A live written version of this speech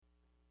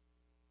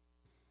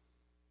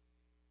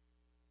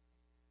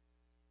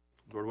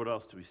Lord, what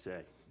else do we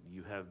say?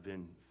 You have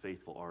been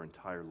faithful our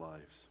entire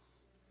lives.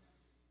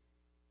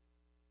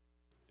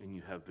 And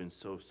you have been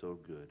so, so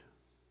good.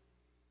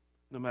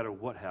 No matter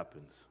what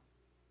happens,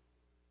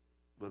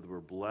 whether we're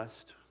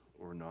blessed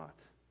or not,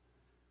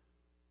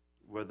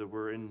 whether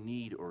we're in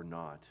need or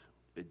not,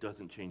 it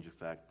doesn't change the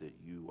fact that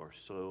you are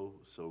so,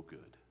 so good.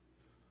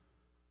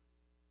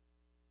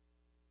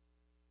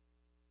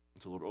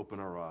 So Lord, open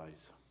our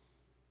eyes.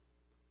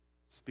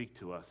 Speak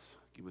to us.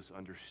 Give us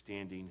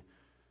understanding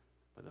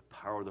by the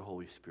power of the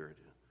Holy Spirit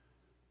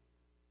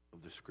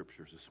of the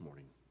Scriptures this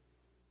morning.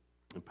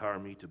 Empower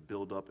me to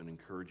build up and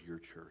encourage your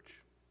church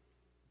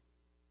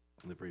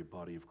in the very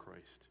body of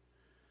Christ.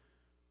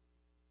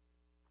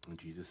 In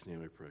Jesus'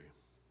 name I pray.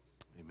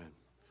 Amen.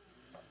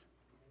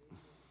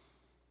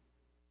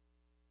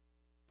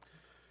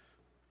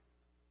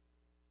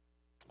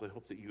 Well, I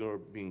hope that you are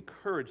being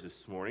encouraged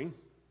this morning.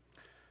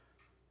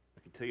 I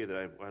can tell you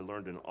that I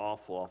learned an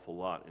awful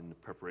lot in the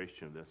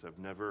preparation of this. I've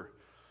never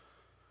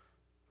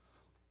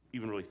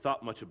even really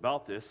thought much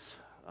about this,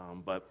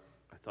 but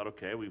I thought,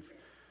 okay, we've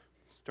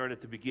started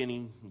at the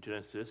beginning in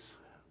Genesis.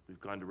 We've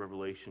gone to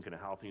Revelation, kind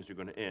of how things are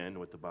going to end,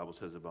 what the Bible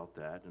says about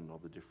that, and all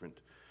the different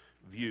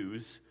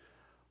views.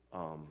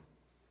 And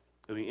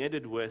we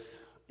ended with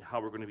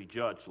how we're going to be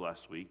judged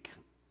last week,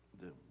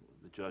 the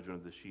judgment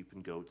of the sheep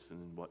and goats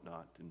and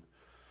whatnot, and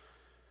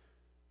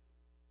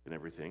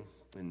everything,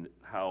 and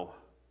how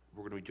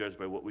we're going to be judged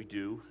by what we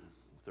do,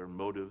 with our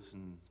motives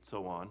and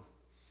so on.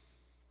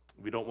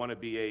 We don't want to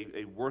be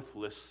a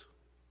worthless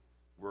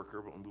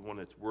worker, but we want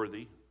that's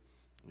worthy.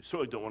 We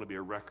certainly don't want to be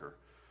a wrecker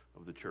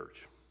of the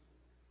church.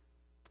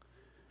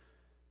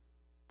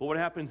 But what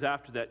happens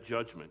after that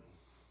judgment?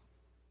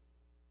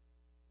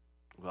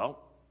 Well,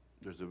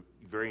 there's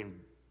varying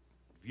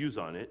views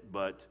on it,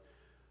 but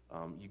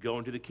you go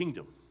into the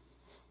kingdom,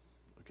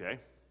 okay?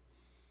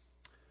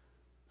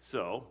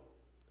 So,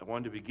 I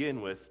wanted to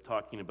begin with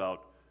talking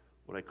about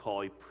what I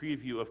call a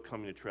preview of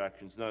coming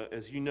attractions. Now,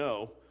 as you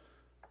know,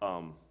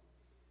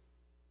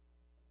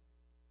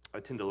 I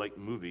tend to like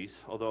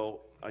movies,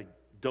 although I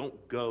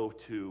don't go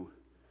to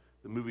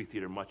the movie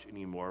theater much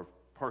anymore,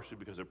 partially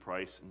because of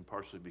price and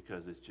partially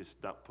because it's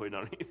just not putting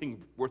on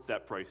anything worth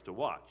that price to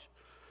watch.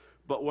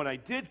 But when I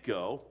did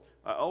go,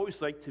 I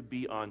always like to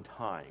be on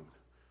time,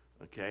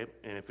 okay?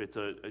 And if it's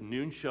a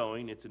noon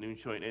showing, it's a noon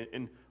showing.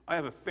 And I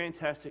have a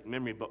fantastic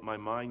memory, but my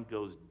mind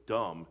goes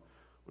dumb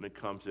when it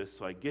comes to this.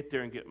 So I get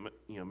there and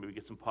maybe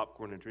get some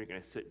popcorn and drink, and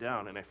I sit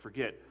down, and I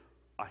forget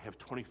I have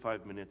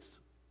 25 minutes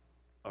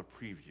of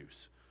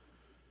previews.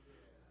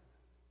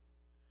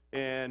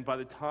 And by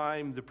the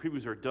time the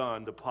previews are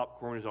done, the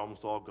popcorn is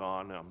almost all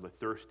gone. I'm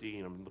thirsty,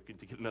 and I'm looking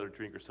to get another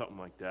drink or something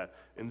like that.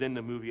 And then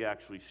the movie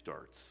actually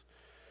starts.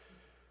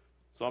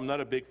 So I'm not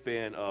a big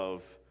fan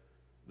of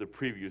the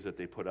previews that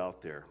they put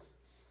out there.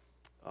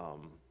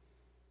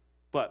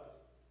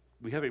 But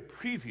we have a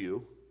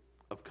preview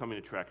of coming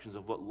attractions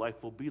of what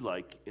life will be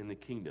like in the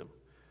kingdom.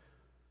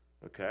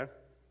 Okay?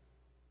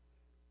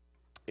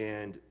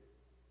 And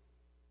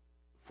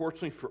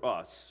fortunately for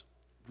us,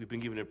 we've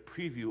been given a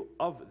preview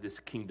of this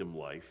kingdom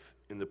life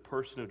in the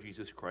person of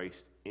Jesus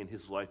Christ in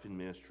his life and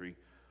ministry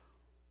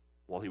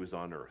while he was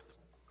on earth.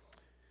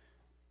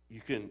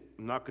 I'm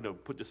not going to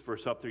put this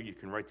verse up there, you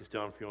can write this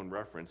down for your own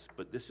reference,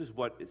 but this is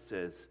what it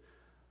says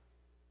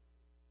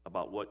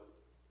about what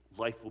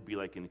life will be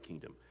like in the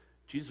kingdom.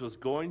 Jesus was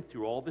going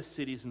through all the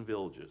cities and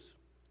villages,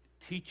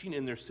 teaching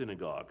in their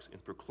synagogues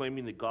and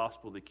proclaiming the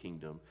gospel of the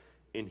kingdom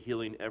and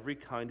healing every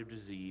kind of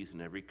disease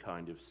and every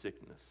kind of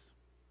sickness.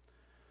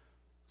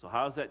 So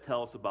how does that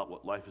tell us about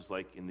what life is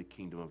like in the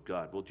kingdom of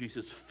God? Well,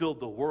 Jesus filled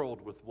the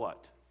world with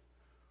what?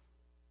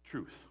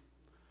 Truth.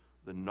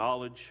 The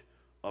knowledge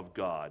of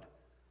God.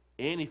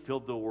 And he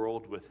filled the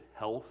world with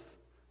health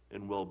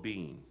and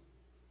well-being.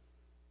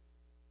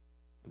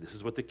 This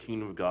is what the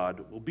kingdom of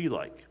God will be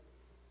like.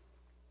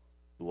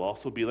 It will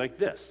also be like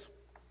this.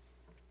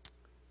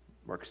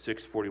 Mark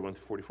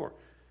 6:41-44.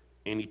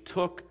 And he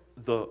took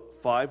the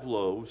 5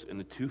 loaves and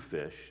the 2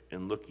 fish,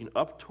 and looking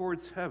up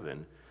towards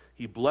heaven,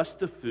 he blessed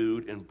the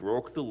food and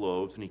broke the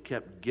loaves, and he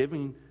kept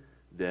giving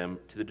them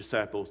to the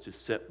disciples to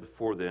set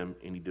before them,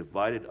 and he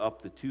divided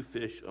up the 2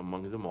 fish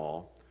among them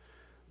all.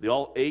 They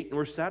all ate and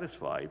were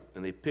satisfied,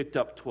 and they picked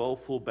up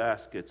 12 full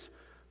baskets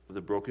of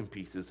the broken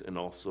pieces and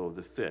also of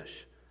the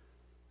fish.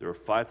 There were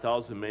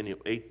 5,000 men who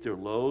ate their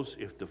loaves.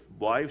 If the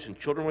wives and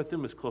children with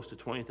them, it's close to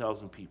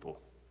 20,000 people.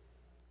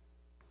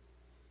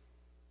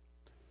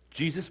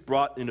 Jesus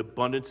brought an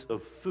abundance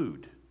of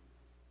food.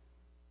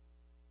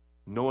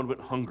 No one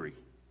went hungry.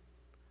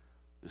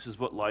 This is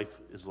what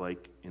life is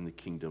like in the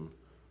kingdom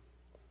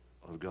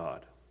of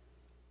God.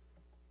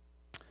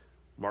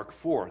 Mark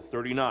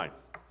 4:39.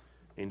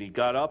 And he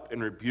got up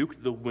and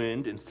rebuked the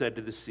wind and said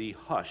to the sea,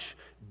 "Hush,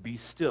 be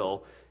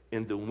still."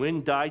 And the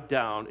wind died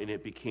down and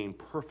it became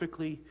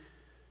perfectly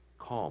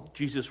calm.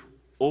 Jesus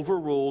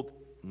overruled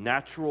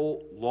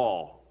natural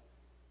law.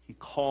 He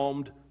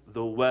calmed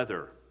the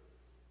weather.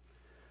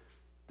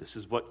 This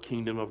is what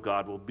kingdom of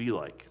God will be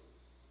like.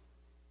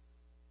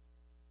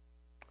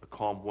 A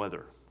calm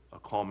weather, a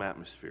calm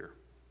atmosphere.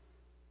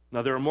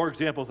 Now, there are more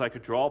examples I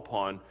could draw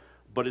upon,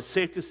 but it's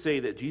safe to say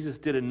that Jesus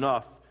did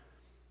enough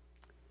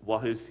while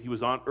he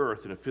was on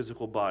earth in a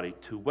physical body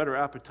to whet our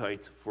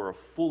appetites for a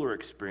fuller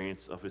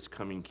experience of his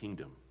coming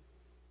kingdom.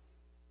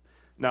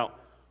 Now,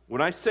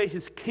 when I say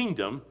his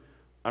kingdom,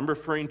 I'm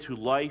referring to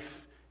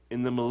life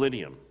in the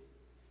millennium,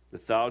 the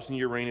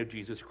 1,000-year reign of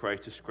Jesus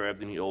Christ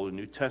described in the Old and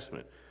New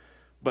Testament.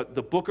 But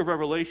the book of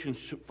Revelation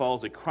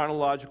follows a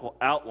chronological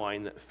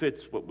outline that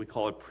fits what we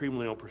call a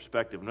premillennial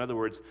perspective. In other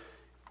words,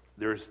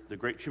 there's the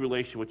Great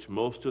Tribulation, which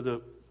most of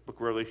the book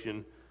of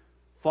Revelation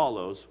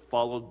follows,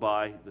 followed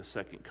by the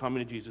second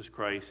coming of Jesus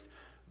Christ,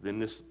 then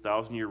this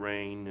 1,000-year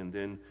reign, and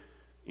then,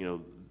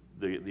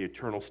 the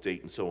eternal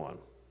state, and so on.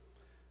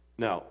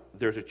 Now,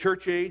 there's a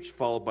church age,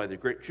 followed by the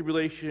Great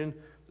Tribulation,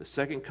 the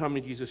second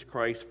coming of Jesus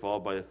Christ,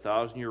 followed by the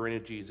 1,000-year reign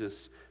of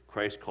Jesus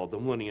Christ, called the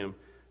millennium,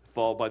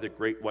 followed by the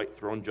great white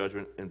throne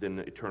judgment, and then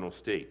the eternal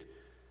state.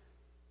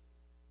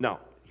 Now,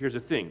 here's the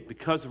thing.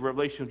 Because the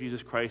revelation of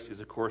Jesus Christ is,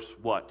 of course,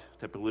 what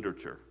type of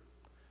literature?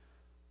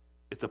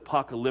 It's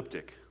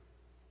apocalyptic,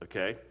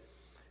 okay?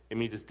 It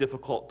means it's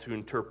difficult to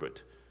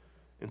interpret.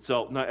 And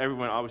so not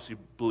everyone obviously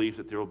believes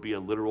that there will be a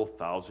literal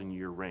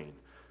 1,000-year reign.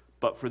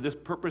 But for this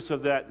purpose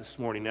of that this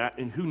morning,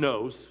 and who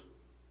knows?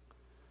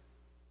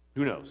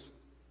 Who knows?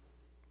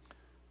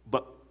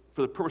 But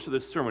for the purpose of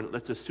this sermon,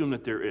 let's assume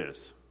that there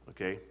is,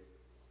 okay?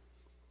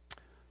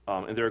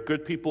 And there are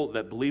good people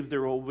that believe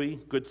there will be,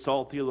 good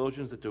solid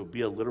theologians that there will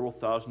be a literal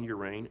 1,000-year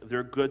reign. There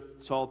are good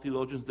solid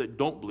theologians that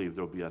don't believe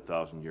there will be a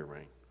 1,000-year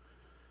reign.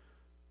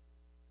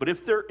 But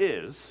if there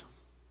is,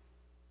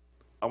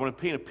 I want to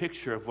paint a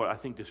picture of what I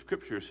think the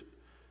scriptures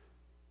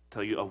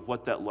tell you of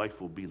what that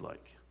life will be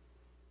like.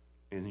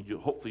 And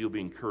hopefully you'll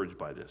be encouraged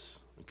by this,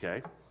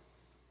 okay?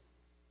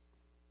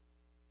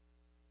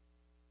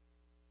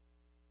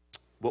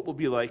 What will it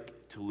be like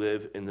to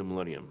live in the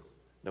millennium?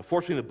 Now,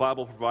 fortunately, the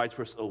Bible provides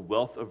for us a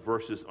wealth of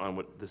verses on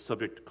what the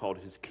subject called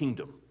his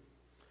kingdom.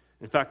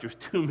 In fact, there's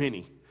too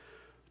many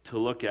to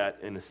look at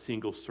in a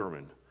single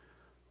sermon.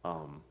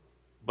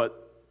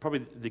 But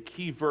probably the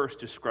key verse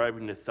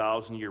describing the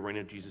 1,000-year reign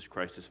of Jesus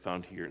Christ is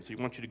found here. And so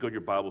I want you to go to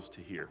your Bibles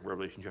to here,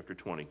 Revelation chapter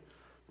 20,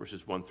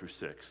 verses 1 through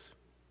 6.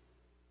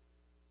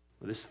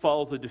 This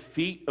follows the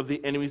defeat of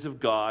the enemies of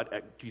God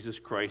at Jesus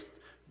Christ's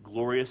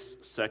glorious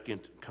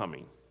second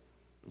coming.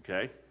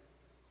 Okay?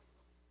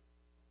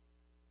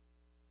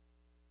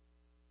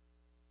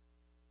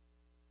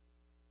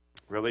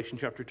 Revelation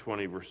chapter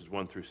 20, verses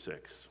 1 through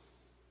 6.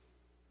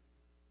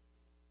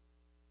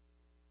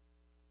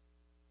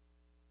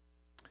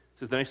 It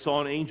says, Then I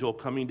saw an angel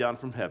coming down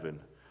from heaven,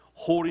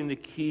 holding the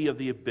key of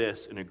the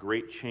abyss and a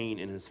great chain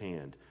in his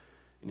hand.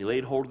 And he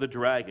laid hold of the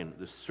dragon,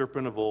 the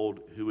serpent of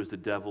old, who is the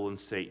devil and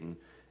Satan,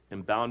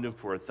 and bound him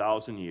for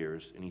 1,000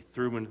 years. And he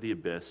threw him into the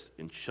abyss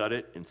and shut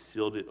it and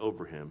sealed it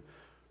over him,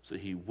 so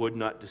that he would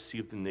not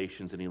deceive the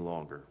nations any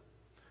longer,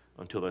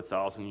 until the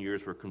 1,000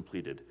 years were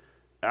completed.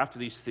 After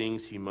these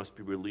things he must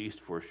be released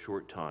for a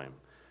short time.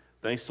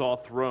 Then I saw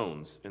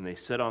thrones, and they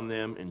sat on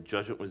them, and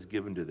judgment was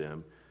given to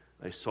them.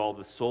 I saw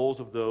the souls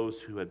of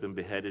those who had been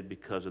beheaded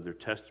because of their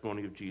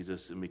testimony of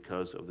Jesus and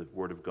because of the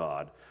word of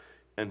God,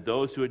 and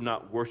those who had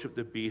not worshipped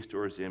the beast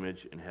or his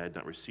image and had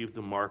not received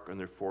the mark on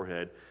their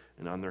forehead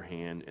and on their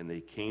hand, and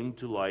they came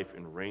to life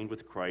and reigned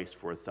with Christ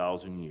for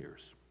 1,000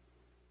 years.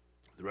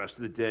 The rest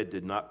of the dead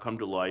did not come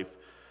to life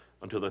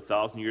until the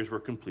 1,000 years were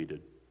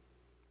completed.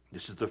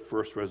 This is the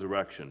first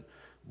resurrection.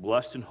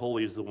 Blessed and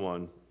holy is the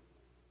one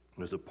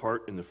who has a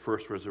part in the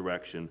first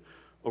resurrection.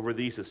 Over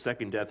these the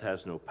second death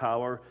has no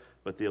power,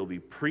 but they will be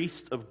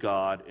priests of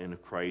God and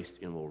of Christ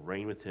and will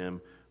reign with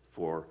him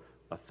for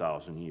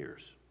 1,000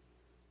 years.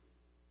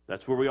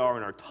 That's where we are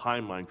in our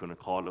timeline, if you want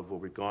to call it, of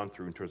what we've gone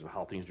through in terms of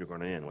how things are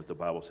going to end, what the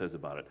Bible says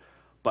about it.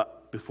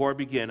 But before I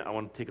begin, I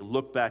want to take a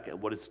look back at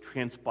what has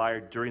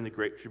transpired during the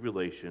Great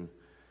Tribulation,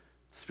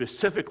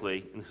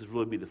 specifically, and this is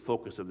really be the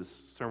focus of this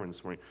sermon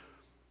this morning,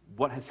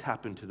 what has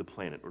happened to the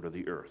planet or to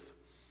the earth.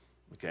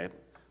 Okay?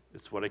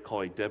 It's what I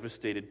call a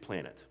devastated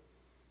planet.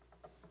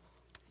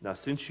 Now,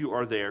 since you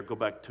are there, go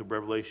back to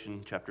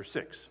Revelation chapter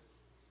 6.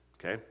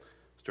 Okay?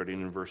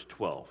 Starting in verse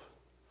 12.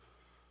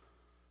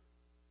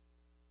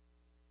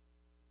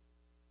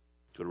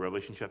 Go to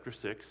Revelation chapter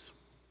 6.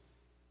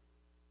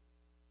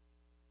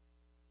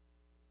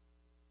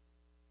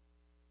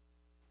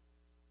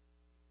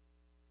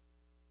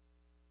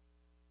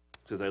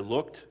 It says, I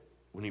looked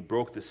when he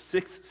broke the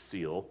sixth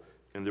seal,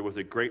 and there was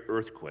a great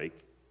earthquake,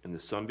 and the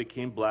sun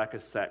became black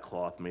as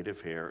sackcloth made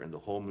of hair, and the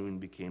whole moon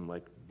became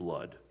like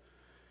blood.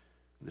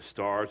 The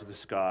stars of the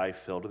sky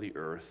fell to the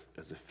earth,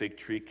 as a fig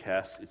tree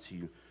casts its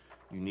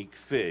unique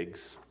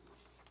figs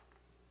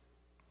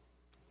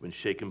when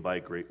shaken by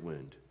a great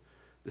wind.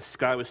 The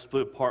sky was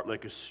split apart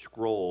like a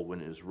scroll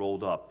when it is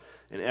rolled up,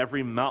 and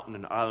every mountain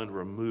and island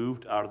were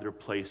moved out of their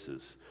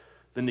places.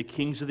 Then the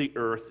kings of the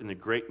earth and the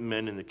great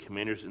men and the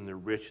commanders and the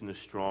rich and the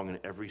strong and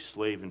every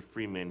slave and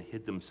free man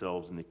hid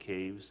themselves in the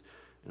caves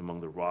and among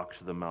the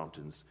rocks of the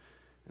mountains.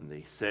 And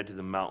they said to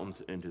the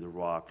mountains and to the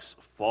rocks,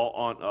 Fall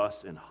on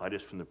us and hide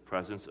us from the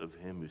presence of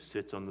him who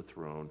sits on the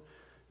throne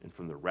and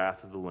from the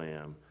wrath of the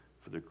Lamb.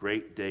 for the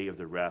great day of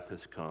the wrath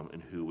has come,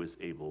 and who is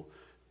able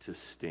to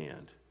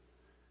stand?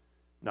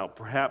 Now,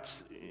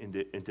 perhaps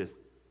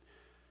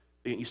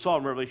you saw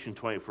in Revelation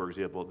 20, for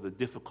example, the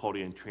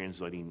difficulty in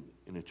translating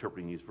and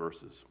interpreting these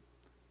verses.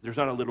 There's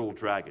not a literal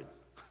dragon,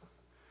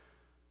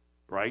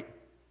 right?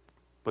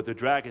 But the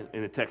dragon,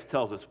 in the text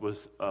tells us,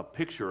 was a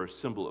picture or a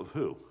symbol of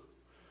who?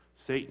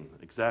 Satan,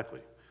 exactly.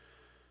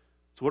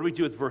 So what do we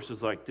do with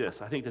verses like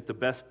this? I think that the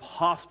best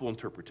possible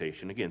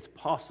interpretation, again, it's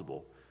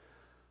possible,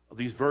 of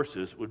these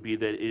verses would be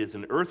that it is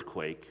an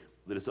earthquake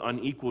that is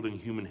unequaled in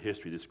human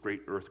history, this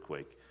great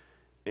earthquake,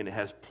 and it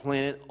has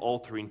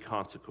planet-altering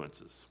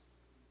consequences.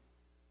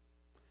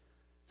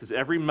 It says,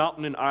 every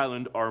mountain and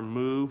island are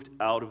moved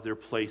out of their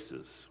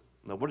places.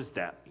 Now, what does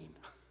that mean?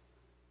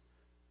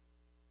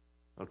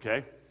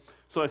 Okay?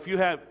 So if you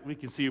have, we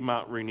can see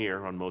Mount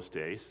Rainier on most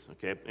days,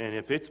 okay? And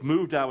if it's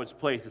moved out of its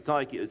place, it's not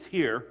like it's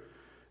here,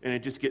 and it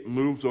just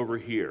moves over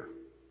here.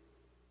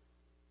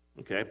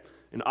 Okay?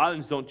 And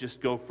islands don't just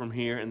go from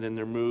here, and then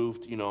they're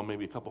moved,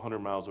 maybe a couple hundred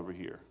miles over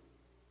here.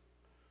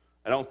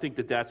 I don't think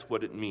that that's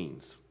what it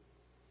means.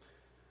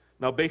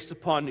 Now, based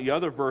upon the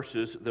other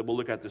verses that we'll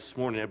look at this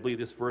morning, I believe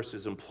this verse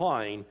is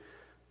implying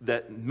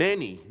that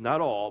many,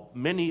 not all,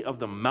 many of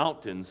the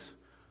mountains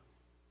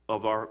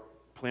of our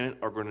planet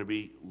are going to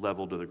be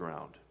leveled to the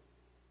ground.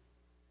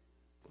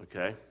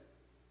 Okay?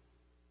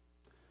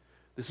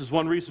 This is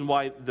one reason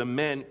why the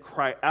men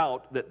cry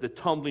out that the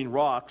tumbling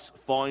rocks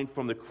falling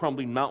from the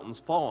crumbling mountains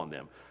fall on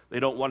them. They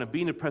don't want to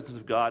be in the presence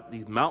of God.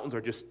 These mountains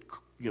are just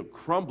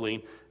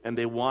crumbling, and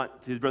they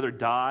want to rather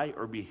die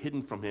or be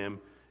hidden from him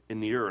in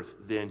the earth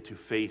than to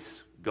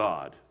face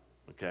God.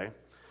 Okay?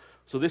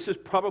 So this is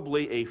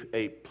probably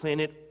a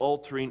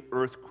planet-altering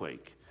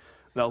earthquake.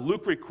 Now,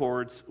 Luke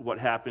records what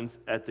happens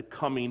at the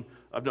coming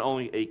of not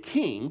only a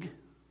king,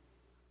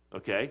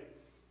 okay,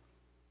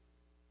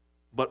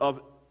 but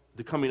of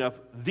the coming of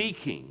the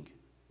King,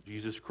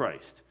 Jesus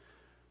Christ.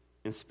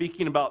 And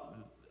speaking about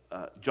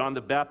John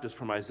the Baptist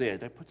from Isaiah,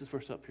 did I put this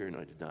verse up here? No,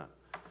 I did not.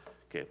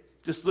 Okay,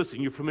 just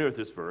listen, you're familiar with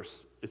this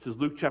verse. It says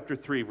Luke chapter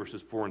 3,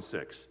 verses 4 and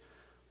 6.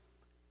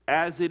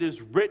 As it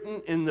is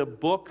written in the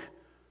book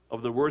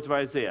of the words of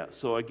Isaiah.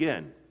 So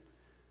again,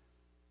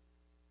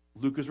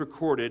 Luke is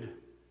recorded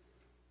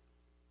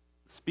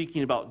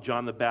speaking about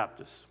John the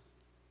Baptist,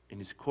 and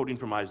he's quoting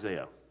from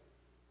Isaiah.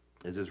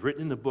 As is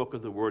written in the book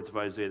of the words of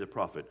Isaiah the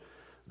prophet.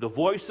 The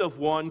voice of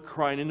one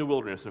crying in the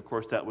wilderness, and of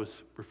course that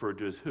was referred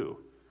to as who?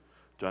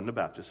 John the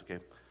Baptist,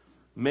 okay.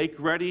 Make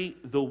ready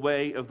the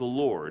way of the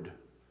Lord,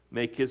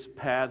 make his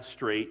path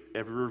straight,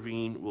 every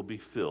ravine will be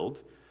filled,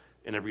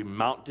 and every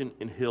mountain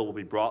and hill will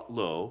be brought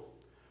low.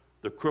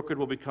 The crooked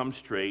will become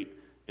straight,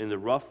 and the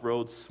rough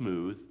roads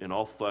smooth, and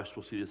all flesh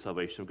will see the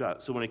salvation of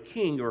God. So when a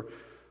king or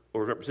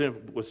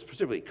representative was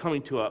specifically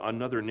coming to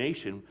another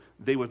nation,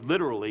 they would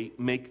literally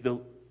make the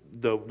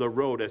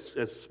road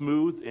as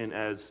smooth and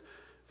as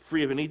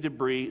free of any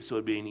debris, so it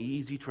would be an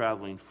easy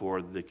traveling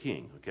for the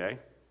king, okay?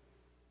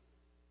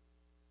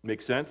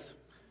 Make sense?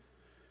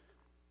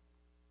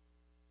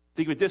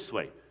 Think of it this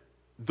way.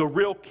 The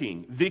real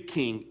king, the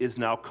king, is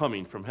now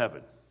coming from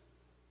heaven.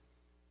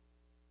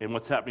 And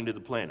what's happening to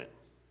the planet?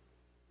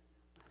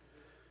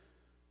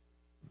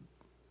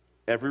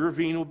 Every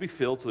ravine will be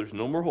filled, so there's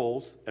no more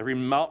holes. Every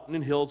mountain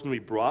and hill is going to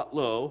be brought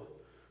low.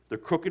 The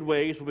crooked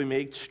ways will be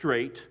made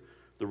straight.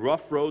 The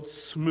rough roads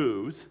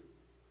smooth.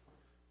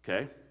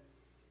 Okay?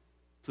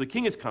 So the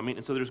king is coming,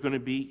 and so there's going to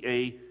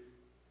be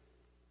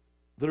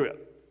literally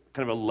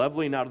kind of a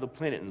leveling out of the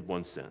planet in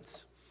one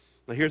sense.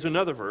 Now here's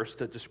another verse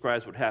that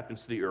describes what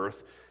happens to the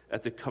earth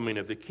at the coming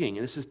of the king.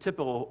 And this is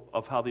typical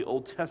of how the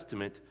Old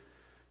Testament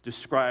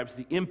describes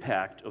the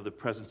impact of the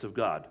presence of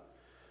God.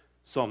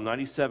 Psalm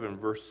 97,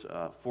 verse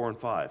 4 and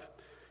 5.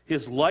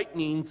 His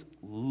lightnings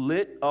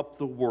lit up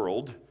the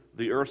world,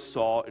 the earth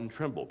saw and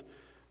trembled.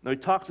 Now he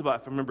talks about,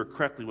 if I remember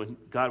correctly, when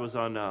God was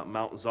on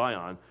Mount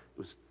Zion, it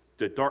was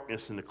the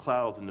darkness and the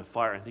clouds and the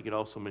fire. I think it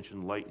also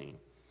mentioned lightning.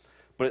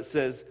 But it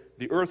says,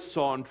 the earth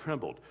saw and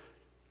trembled.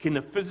 Can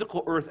the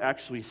physical earth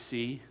actually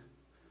see?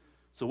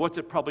 So what's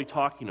it probably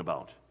talking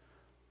about?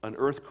 An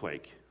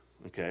earthquake,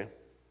 okay?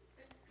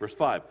 Verse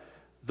 5.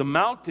 The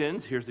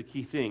mountains, here's the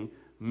key thing,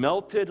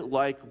 melted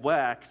like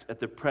wax at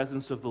the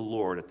presence of the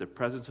Lord, of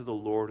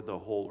the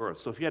whole earth.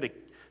 So if you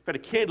had a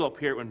candle up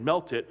here, it would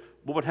melt it.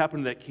 What would happen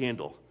to that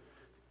candle?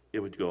 It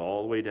would go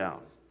all the way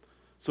down.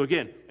 So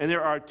again, and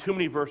there are too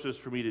many verses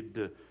for me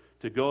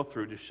to go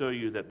through to show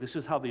you that this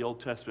is how the Old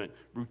Testament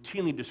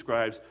routinely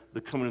describes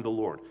the coming of the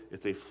Lord.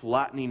 It's a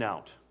flattening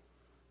out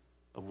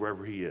of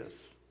wherever he is.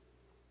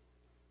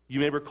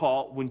 You may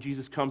recall when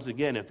Jesus comes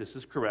again, if this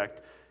is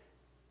correct,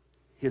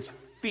 his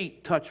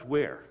feet touch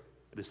where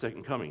at his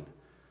second coming?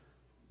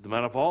 The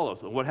Mount of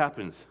Olives. And what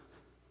happens?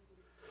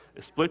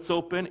 It splits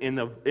open, and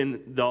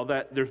all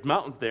that there's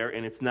mountains there,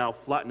 and it's now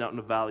flattened out, and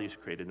a valley is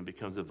created, and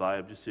becomes a valley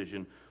of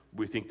decision.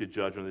 We think the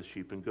judgment of the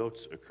sheep and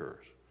goats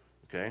occurs.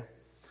 Okay?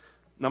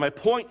 Now, my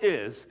point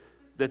is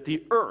that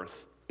the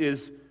earth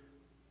is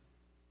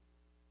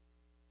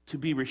to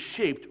be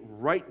reshaped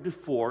right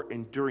before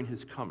and during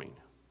his coming.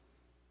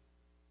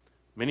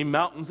 Many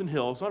mountains and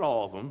hills, not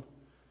all of them,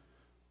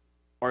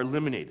 are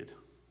eliminated.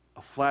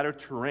 A flatter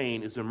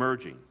terrain is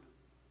emerging.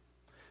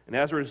 And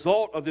as a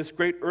result of this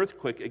great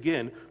earthquake,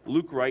 again,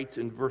 Luke writes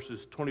in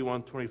verses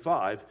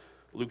 21-25,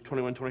 Luke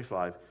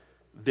 21-25,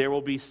 there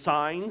will be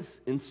signs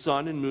in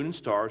sun and moon and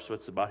stars, so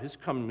it's about his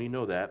coming, we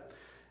know that.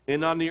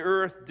 And on the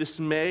earth,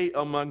 dismay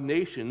among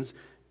nations,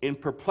 in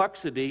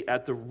perplexity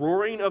at the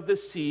roaring of the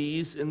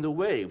seas and the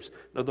waves.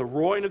 Now, the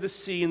roaring of the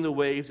sea and the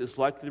waves is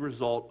likely the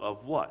result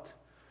of what?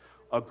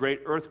 A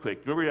great earthquake.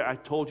 Remember I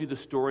told you the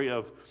story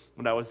of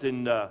when I was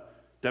in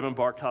Diamond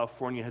Bar,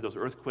 California, had those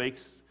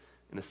earthquakes.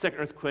 In the second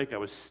earthquake, I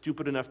was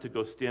stupid enough to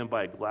go stand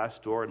by a glass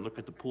door and look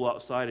at the pool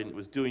outside, and it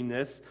was doing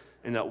this,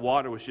 and that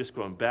water was just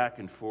going back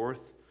and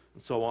forth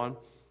and so on.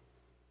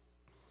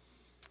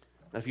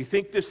 Now, if you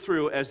think this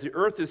through, as the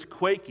earth is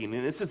quaking,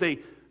 and this is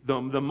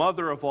the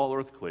mother of all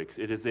earthquakes,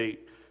 there's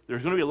going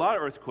to be a lot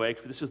of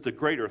earthquakes, but this is the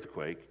great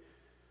earthquake.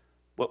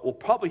 What will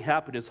probably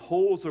happen is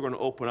holes are going to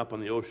open up on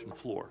the ocean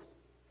floor.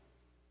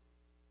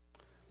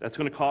 That's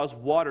going to cause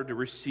water to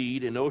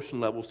recede and ocean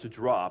levels to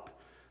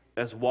drop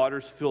as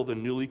waters fill the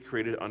newly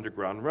created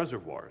underground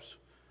reservoirs.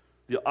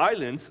 The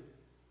islands,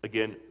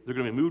 again, they're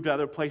going to be moved out of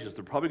their places.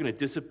 They're probably going to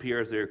disappear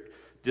as they're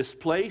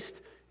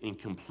displaced and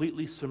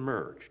completely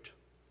submerged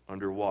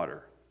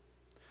underwater.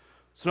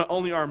 So not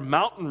only are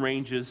mountain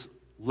ranges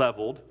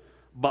leveled,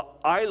 but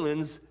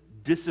islands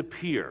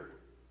disappear.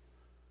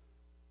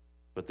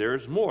 But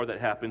there's more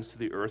that happens to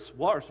the earth's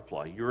water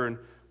supply. You're in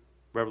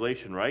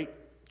Revelation, right?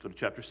 Go to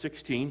chapter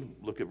 16,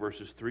 look at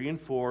verses 3 and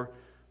 4,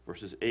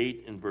 verses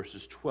 8 and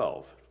verses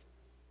 12.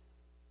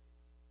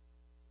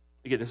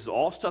 Again, this is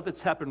all stuff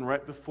that's happened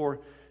right before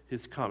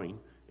his coming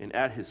and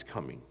at his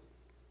coming.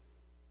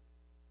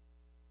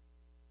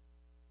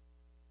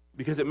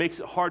 Because it makes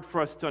it hard for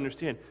us to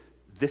understand,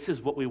 this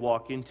is what we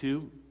walk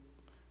into.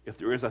 If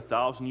there is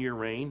 1,000-year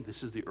reign,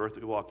 this is the earth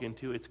that we walk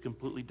into. It's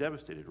completely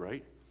devastated,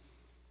 right?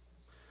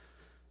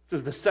 It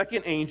says, the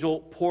second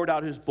angel poured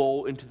out his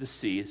bowl into the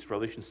sea. It's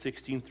Revelation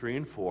 16, 3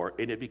 and 4.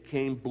 And it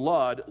became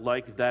blood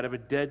like that of a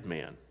dead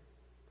man.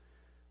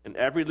 And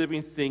every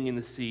living thing in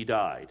the sea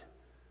died.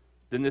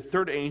 Then the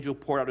third angel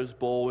poured out his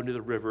bowl into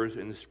the rivers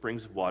and the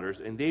springs of waters,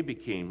 and they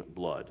became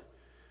blood.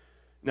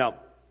 Now,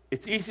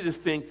 it's easy to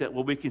think that,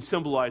 well, we can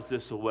symbolize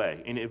this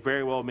away, and it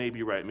very well may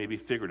be right, it may be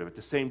figurative. At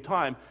the same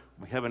time,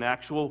 we have an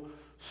actual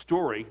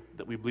story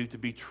that we believe to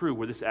be true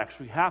where this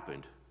actually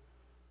happened.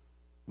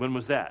 When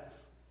was that?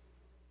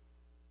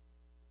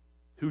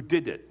 Who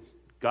did it?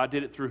 God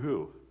did it through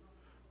who?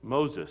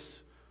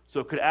 Moses.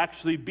 So it could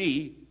actually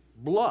be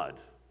blood,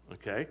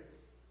 okay?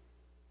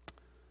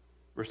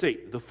 Verse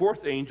 8, the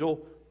fourth angel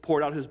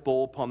poured out his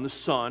bowl upon the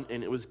sun,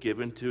 and it was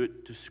given to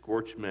it to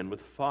scorch men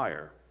with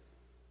fire.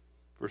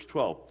 Verse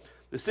 12,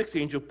 the sixth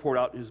angel poured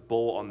out his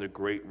bowl on the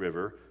great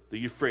river, the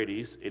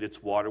Euphrates, and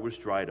its water was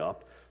dried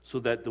up, so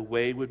that the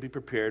way would be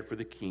prepared for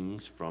the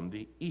kings from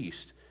the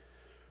east.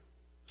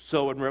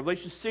 So in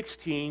Revelation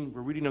 16,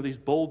 we're reading of these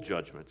bowl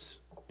judgments,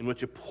 in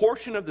which a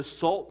portion of the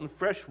salt and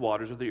fresh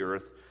waters of the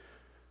earth,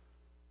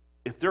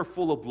 if they're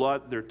full of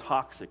blood, they're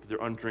toxic,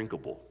 they're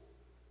undrinkable.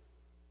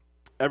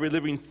 Every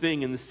living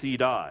thing in the sea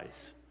dies.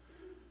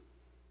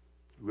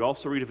 We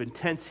also read of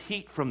intense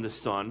heat from the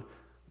sun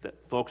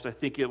that, folks, I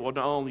think it will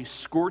not only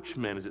scorch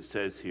men, as it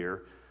says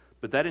here,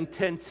 but that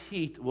intense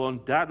heat will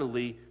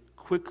undoubtedly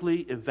quickly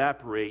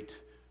evaporate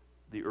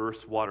the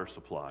earth's water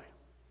supply.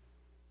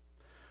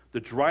 The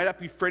dried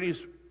up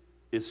Euphrates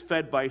is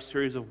fed by a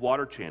series of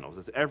water channels,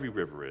 as every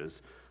river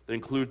is, that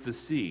includes the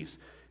seas.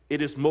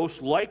 It is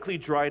most likely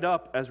dried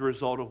up as a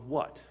result of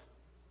what?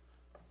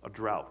 A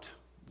drought.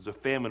 There's a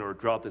famine or a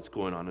drought that's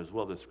going on as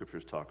well that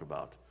scriptures talk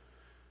about.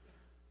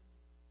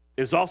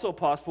 It's also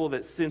possible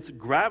that since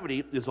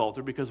gravity is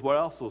altered, because what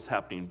else is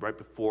happening right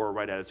before or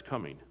right at its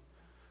coming?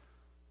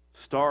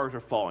 Stars are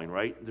falling,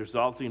 right? There's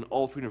obviously an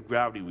altering of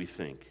gravity, we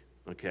think,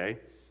 okay?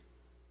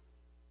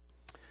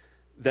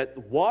 That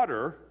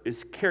water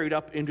is carried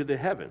up into the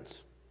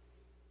heavens.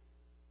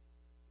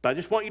 But I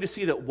just want you to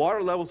see that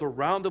water levels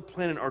around the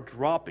planet are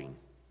dropping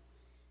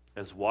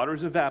as water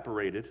is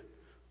evaporated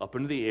up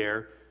into the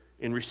air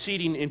and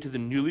receding into the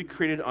newly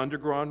created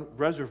underground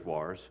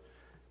reservoirs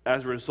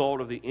as a result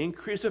of the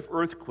increase of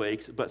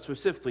earthquakes, but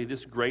specifically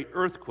this great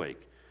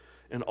earthquake.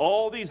 And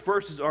all these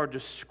verses are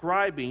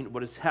describing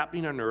what is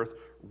happening on earth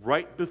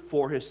right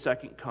before his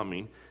second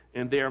coming,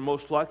 and they are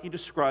most likely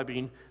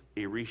describing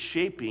a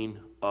reshaping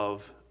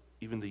of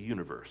even the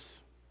universe.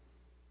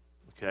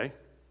 Okay?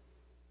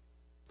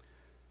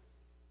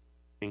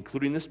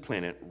 Including this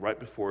planet right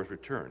before his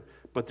return.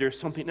 But there's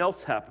something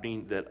else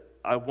happening that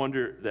I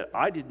wonder that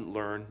I didn't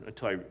learn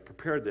until I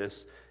prepared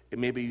this, and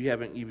maybe you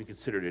haven't even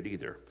considered it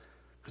either.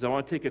 Because I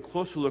want to take a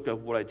closer look at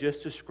what I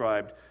just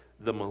described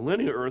the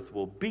millennial earth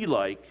will be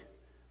like,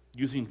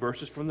 using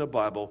verses from the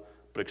Bible,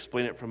 but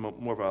explain it from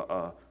more of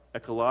a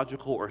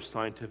ecological or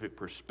scientific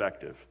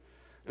perspective.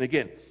 And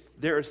again,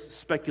 there is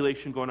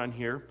speculation going on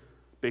here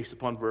based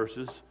upon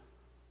verses.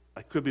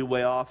 I could be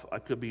way off, I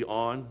could be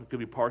on, it could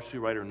be partially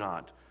right or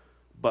not.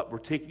 But we're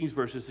taking these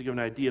verses to give an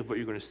idea of what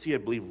you're going to see. I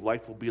believe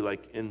life will be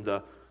like in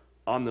the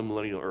on the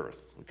millennial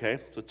earth. Okay?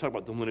 So let's talk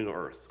about the millennial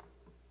earth.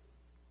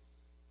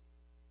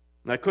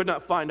 And I could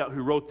not find out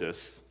who wrote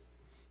this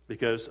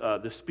because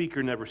the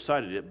speaker never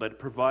cited it, but it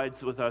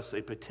provides with us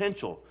a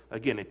potential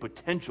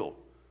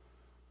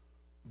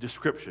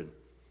description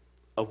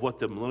of what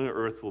the millennial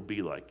earth will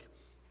be like.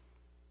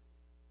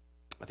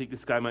 I think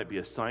this guy might be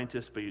a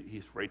scientist, but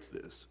he writes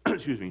this.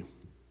 Excuse me.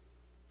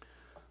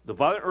 The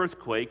violent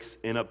earthquakes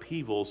and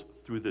upheavals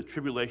through the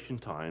tribulation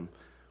time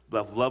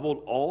will have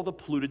leveled all the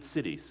polluted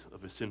cities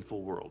of a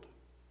sinful world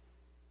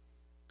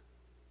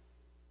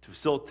to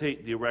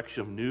facilitate the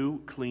erection of new,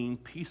 clean,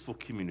 peaceful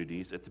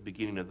communities at the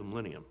beginning of the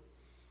millennium.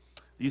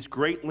 These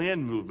great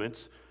land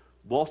movements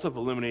will also have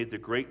eliminated the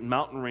great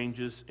mountain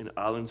ranges and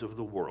islands of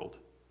the world,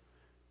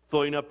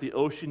 filling up the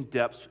ocean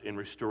depths and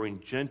restoring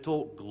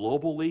gentle,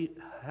 globally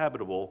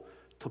habitable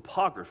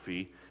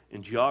topography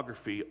and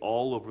geography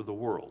all over the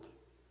world.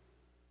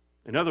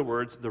 In other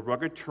words, the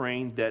rugged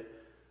terrain that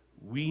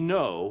we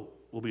know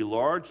will be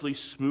largely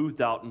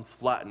smoothed out and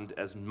flattened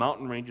as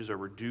mountain ranges are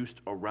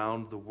reduced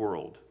around the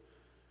world.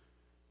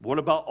 What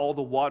about all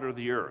the water of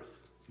the earth?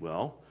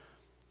 Well,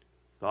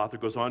 the author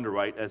goes on to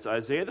write, as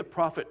Isaiah the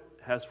prophet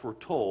has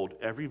foretold,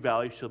 every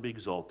valley shall be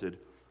exalted,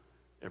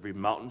 every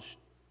mountain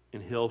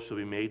and hill shall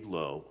be made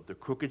low, the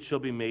crooked shall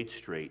be made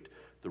straight,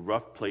 the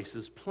rough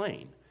places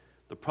plain.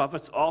 The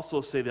prophets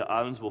also say the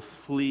islands will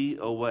flee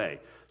away.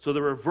 So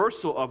the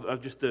reversal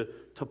of just the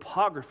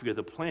topography of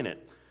the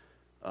planet,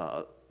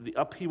 the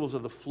upheavals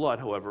of the flood,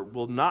 however,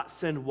 will not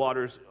send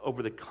waters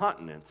over the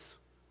continents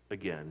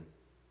again.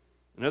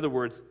 In other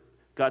words,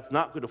 God's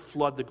not going to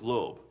flood the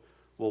globe.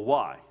 Well,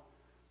 why?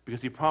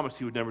 Because he promised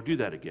he would never do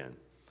that again.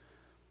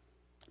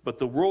 But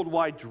the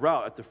worldwide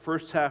drought at the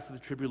first half of the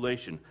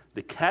tribulation,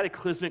 the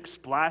cataclysmic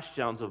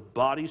splashdowns of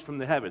bodies from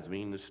the heavens,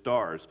 meaning the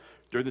stars,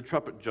 during the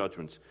trumpet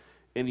judgments,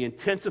 and the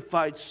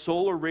intensified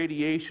solar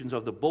radiations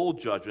of the bowl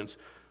judgments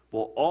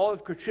will all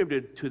have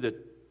contributed to the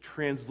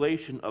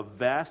translation of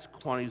vast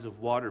quantities of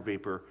water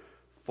vapor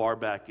far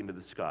back into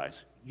the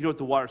skies. You know what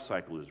the water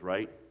cycle is,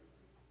 right?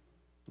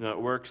 You know,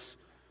 it works.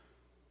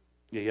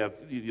 You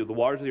have the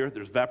waters of the earth,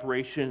 there's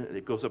evaporation,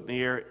 it goes up in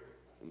the air,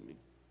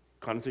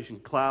 condensation,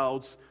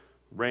 clouds,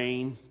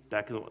 rain,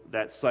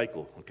 that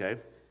cycle, okay?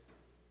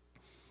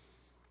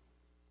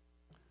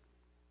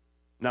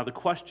 Now the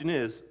question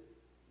is,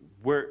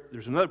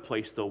 there's another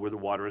place, though, where the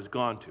water has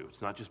gone to.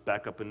 It's not just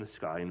back up in the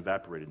sky and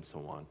evaporated and so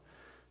on.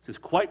 It says,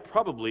 quite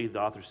probably, the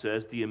author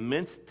says, the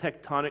immense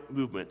tectonic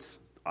movements,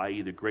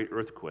 i.e. the great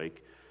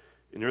earthquakes,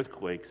 and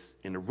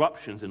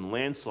eruptions and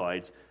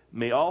landslides,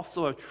 may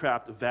also have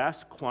trapped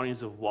vast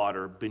quantities of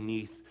water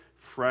beneath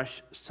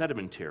fresh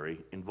sedimentary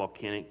and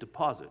volcanic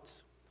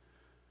deposits,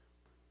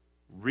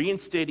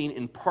 reinstating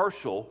in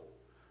partial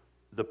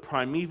the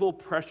primeval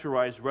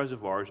pressurized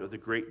reservoirs of the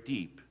great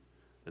deep,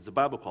 as the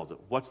Bible calls it.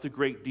 What's the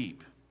great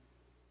deep?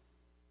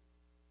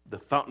 The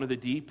fountain of the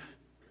deep.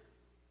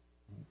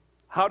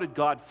 How did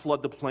God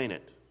flood the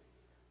planet?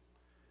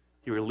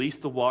 He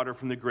released the water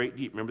from the great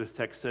deep. Remember this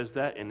text says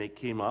that, and they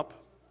came up.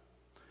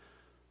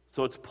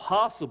 So it's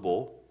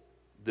possible,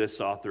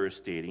 this author is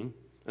stating,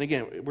 and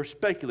again, we're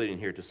speculating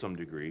here to some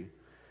degree,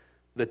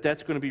 that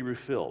that's going to be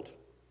refilled,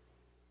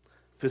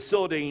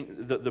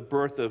 facilitating the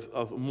birth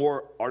of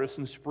more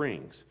artisan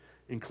springs,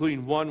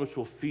 including one which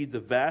will feed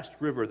the vast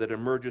river that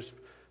emerges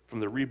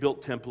from the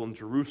rebuilt temple in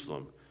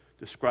Jerusalem,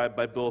 described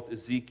by both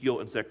Ezekiel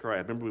and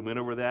Zechariah. Remember we went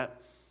over that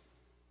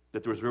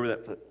there was a river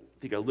that, I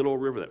think a little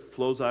river that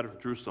flows out of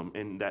Jerusalem,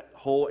 and that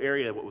whole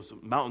area, what was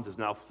mountains, is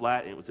now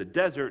flat, and it was a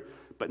desert,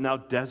 but now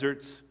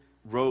deserts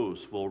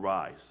will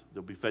rise.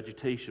 There'll be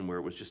vegetation where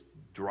it was just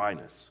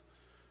dryness.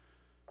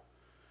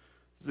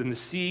 Then the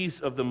seas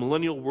of the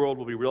millennial world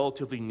will be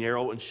relatively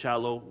narrow and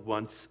shallow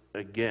once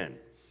again.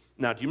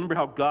 Now, do you remember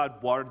how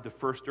God watered the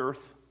first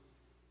earth?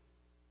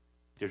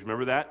 Do you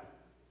remember that?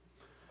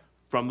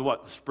 From the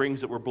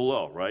springs that were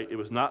below, right? It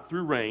was not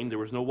through rain. There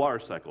was no water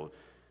cycle.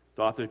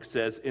 The author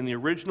says, in the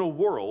original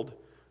world,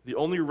 the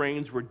only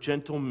rains were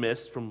gentle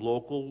mists from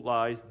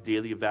localized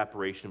daily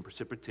evaporation and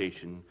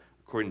precipitation,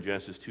 according to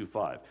Genesis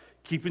 2:5,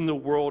 keeping the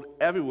world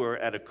everywhere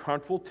at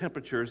comfortable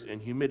temperatures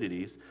and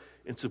humidities,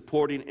 and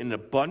supporting an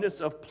abundance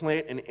of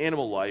plant and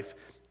animal life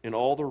in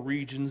all the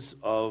regions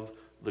of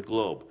the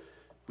globe.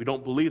 We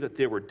don't believe that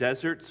there were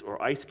deserts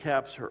or ice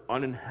caps or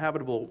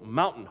uninhabitable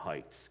mountain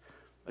heights.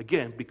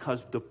 Again,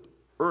 because the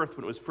earth,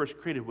 when it was first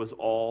created, was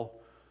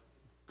all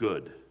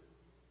good.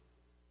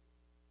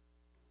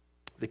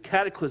 The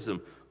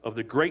cataclysm of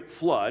the great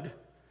flood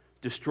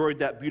destroyed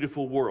that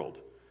beautiful world,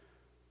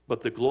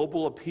 but the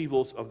global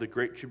upheavals of the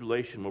great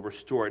tribulation will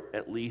restore it,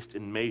 at least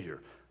in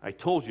measure. I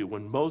told you,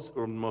 when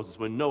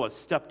Noah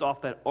stepped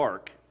off that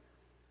ark,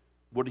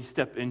 what did he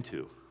step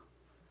into?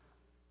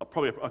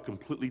 Probably a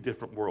completely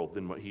different world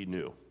than what he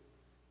knew.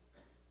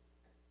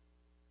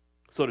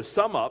 So to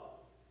sum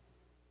up,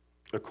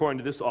 according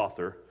to this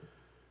author,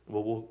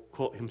 we'll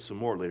quote him some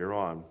more later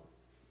on,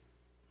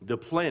 the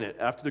planet,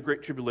 after the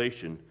Great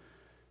Tribulation,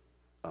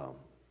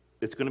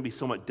 it's going to be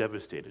somewhat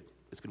devastated.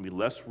 It's going to be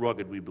less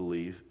rugged, we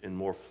believe, and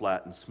more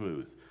flat and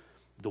smooth.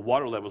 The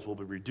water levels will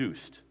be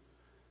reduced.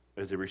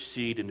 as they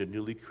recede into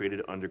newly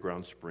created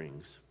underground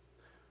springs.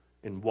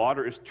 And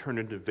water is turned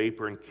into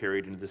vapor and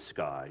carried into the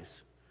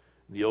skies.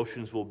 The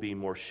oceans will be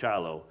more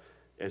shallow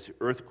as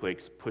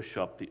earthquakes push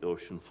up the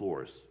ocean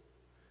floors.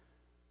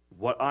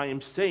 What I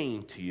am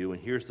saying to you,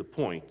 and here's the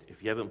point,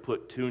 if you haven't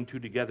put two and two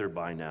together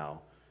by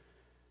now,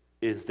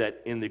 is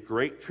that in the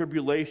great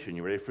tribulation,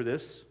 you ready for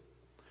this?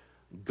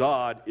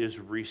 God is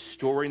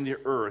restoring the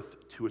earth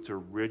to its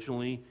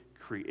originally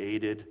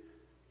created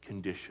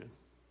condition.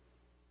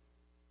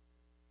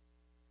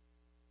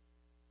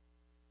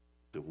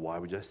 So why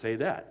would I say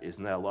that?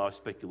 Isn't that a lot of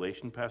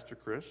speculation, Pastor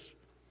Chris?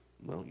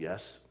 Well,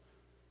 yes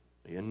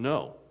and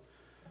no.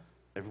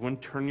 Everyone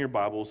turn your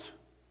Bibles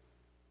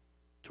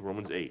to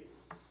Romans 8,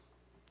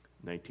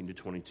 19 to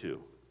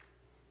 22.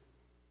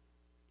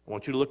 I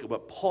want you to look at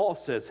what Paul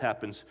says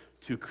happens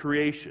to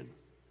creation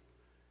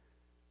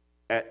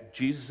at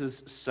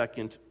Jesus'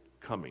 second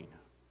coming.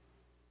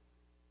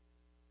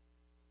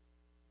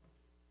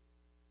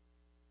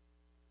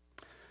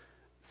 It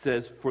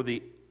says,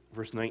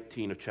 verse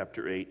 19 of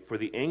chapter 8, for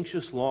the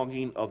anxious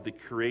longing of the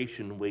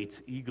creation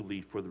waits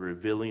eagerly for the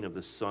revealing of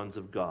the sons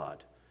of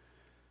God.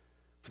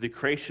 For the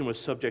creation was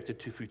subjected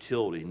to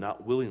futility,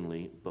 not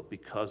willingly, but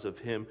because of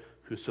him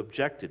who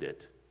subjected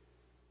it,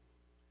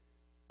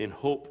 in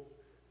hope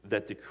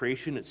that the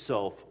creation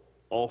itself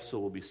also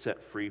will be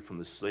set free from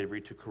the slavery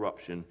to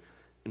corruption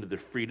into the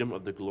freedom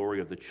of the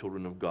glory of the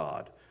children of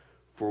God.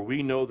 For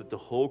we know that the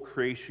whole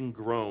creation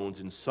groans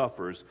and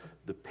suffers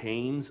the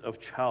pains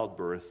of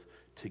childbirth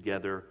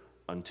together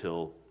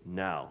until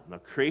now. Now,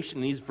 creation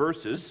in these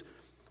verses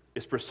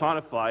is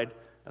personified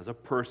as a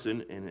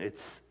person, and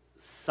it's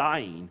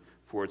sighing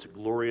for its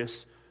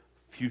glorious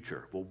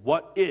future. Well,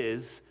 what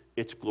is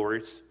its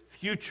glorious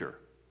future?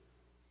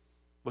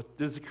 What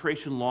does the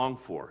creation long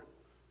for?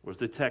 What does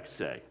the text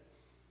say?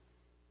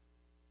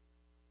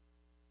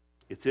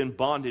 It's in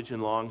bondage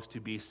and longs to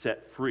be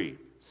set free.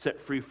 Set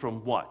free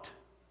from what?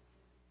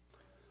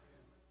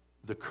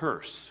 The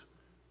curse.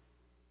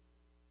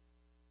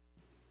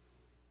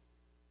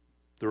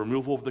 The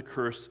removal of the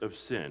curse of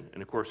sin.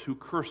 And of course, who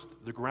cursed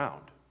the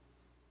ground?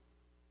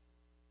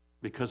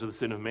 Because of the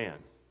sin of man.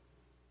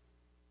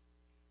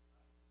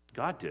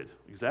 God did,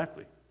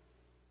 exactly.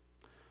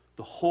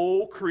 The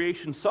whole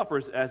creation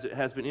suffers as it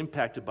has been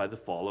impacted by the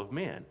fall of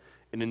man.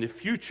 And in the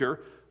future,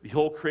 the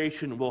whole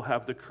creation will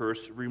have the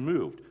curse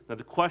removed. Now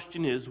the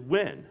question is,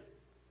 when?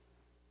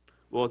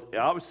 Well,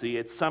 obviously,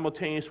 it's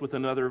simultaneous with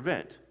another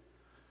event.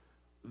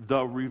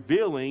 The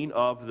revealing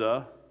of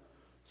the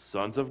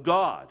sons of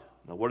God.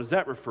 Now, what does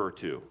that refer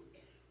to?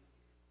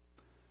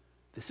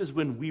 This is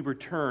when we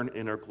return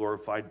in our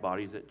glorified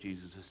bodies at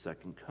Jesus'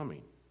 second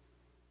coming.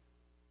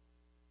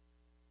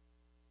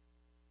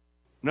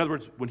 In other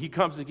words, when he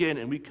comes again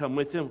and we come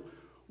with him,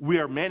 we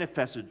are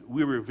manifested,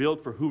 we are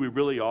revealed for who we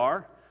really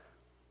are.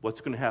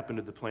 What's going to happen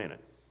to the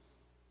planet?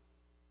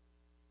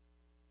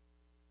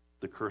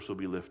 The curse will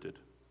be lifted.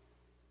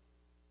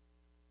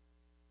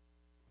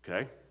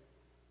 Okay?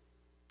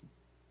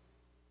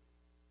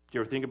 Did you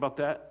ever think about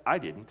that? I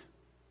didn't.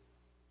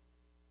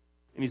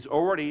 And he's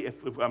already,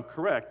 if I'm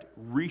correct,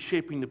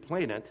 reshaping the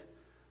planet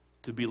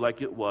to be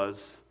like it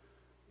was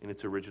in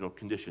its original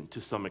condition, to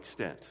some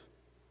extent.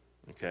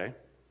 Okay?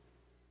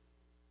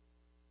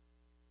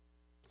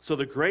 So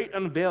the great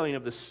unveiling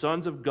of the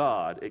sons of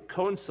God, it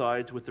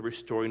coincides with the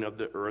restoring of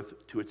the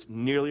earth to its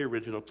nearly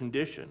original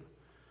condition.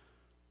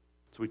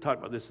 So we talked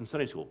about this in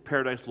Sunday school.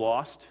 Paradise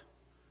lost.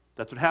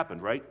 That's what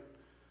happened, right?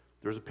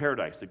 There was a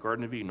paradise, the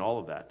Garden of Eden, all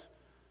of that.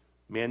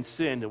 Man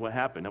sinned, and what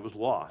happened? That was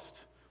lost.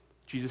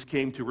 Jesus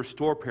came to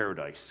restore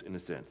paradise, in a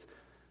sense.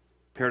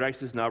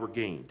 Paradise is now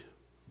regained.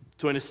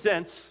 So in a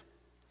sense,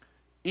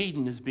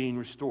 Eden is being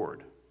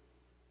restored.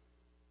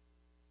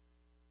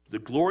 The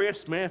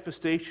glorious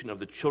manifestation of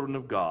the children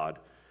of God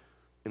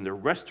and the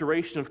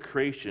restoration of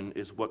creation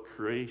is what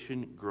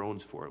creation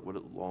groans for, what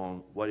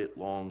it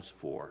longs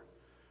for.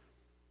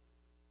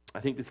 I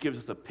think this gives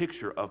us a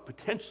picture of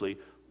potentially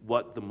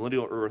what the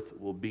millennial earth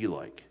will be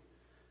like.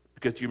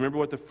 Because do you remember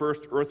what the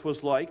first earth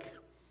was like?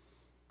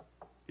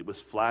 It was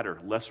flatter,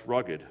 less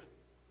rugged.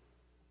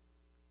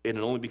 And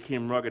it only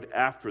became rugged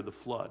after the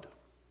flood.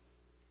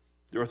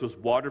 The earth was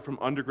watered from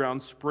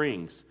underground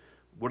springs.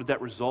 What did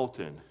that result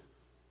in?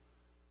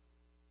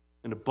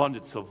 An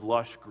abundance of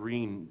lush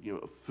green,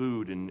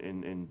 food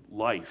and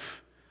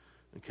life.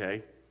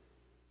 Okay?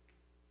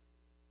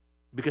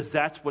 Because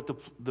that's what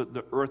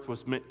the earth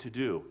was meant to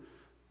do.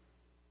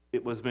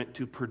 It was meant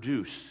to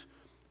produce.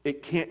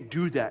 It can't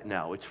do that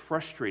now. It's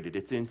frustrated.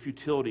 It's in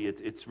futility.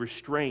 It's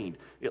restrained.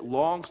 It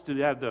longs to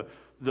have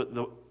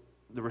the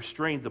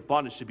restraint, the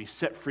bondage to be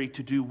set free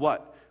to do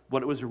what?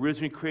 What it was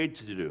originally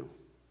created to do.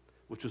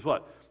 Which was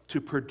what?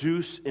 To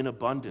produce in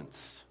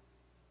abundance.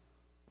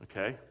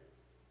 Okay?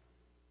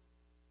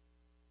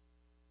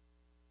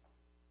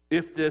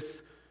 If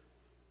this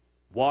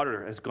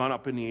water has gone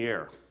up in the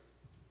air,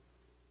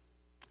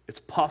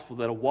 it's possible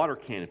that a water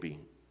canopy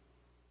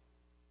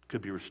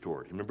could be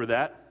restored. Remember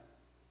that?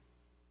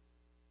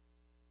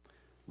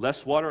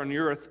 Less water on the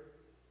earth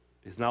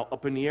is now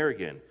up in the air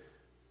again.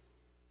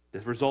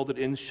 that resulted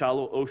in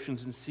shallow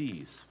oceans and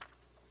seas.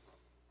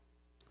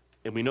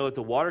 And we know that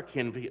the water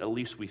canopy, at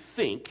least we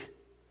think,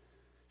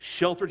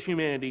 sheltered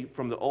humanity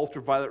from the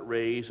ultraviolet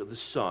rays of the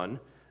sun,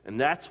 and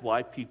that's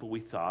why people, we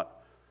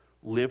thought,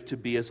 lived to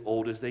be as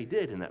old as they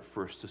did in that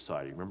first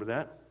society. Remember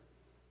that?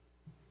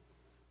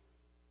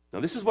 Now,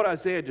 this is what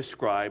Isaiah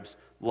describes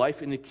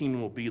life in the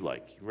kingdom will be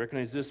like. You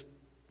recognize this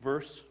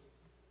verse?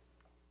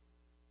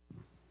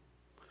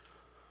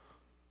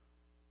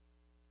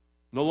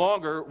 No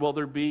longer will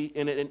there be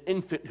in it an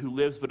infant who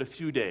lives but a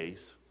few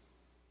days,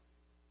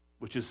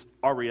 which is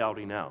our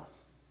reality now,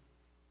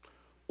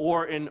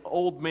 or an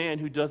old man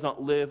who does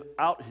not live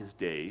out his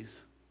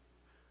days.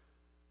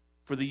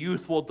 For the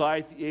youth will die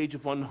at the age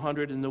of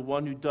 100, and the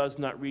one who does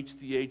not reach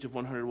the age of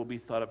 100 will be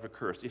thought of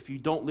accursed. If you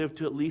don't live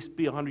to at least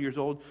be 100 years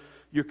old,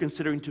 you're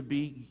considering to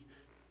be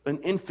an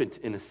infant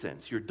in a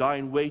sense. You're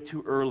dying way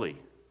too early.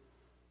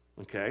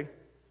 Okay?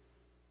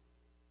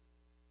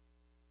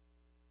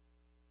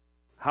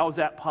 How is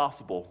that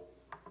possible?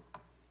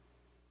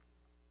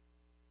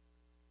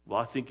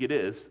 Well, I think it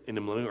is in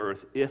the millennial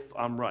earth, if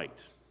I'm right,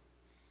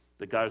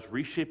 that God is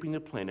reshaping the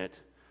planet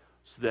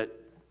so that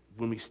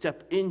when we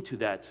step into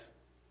that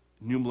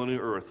new millennial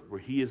earth where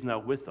he is now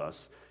with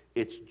us,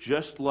 it's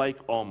just like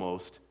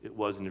almost it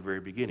was in the very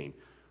beginning,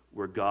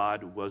 where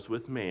God was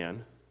with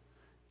man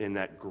in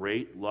that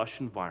great,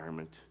 lush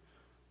environment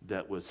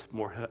that was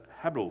more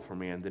habitable for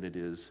man than it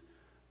is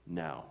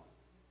now.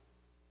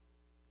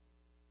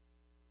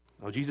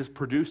 Now, Jesus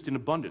produced in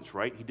abundance,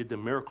 right? He did the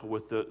miracle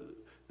with the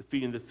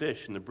feeding the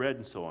fish and the bread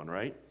and so on,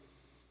 right?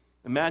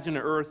 Imagine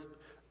an earth,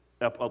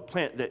 a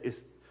plant that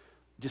is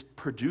just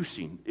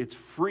producing. It's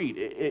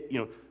free.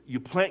 You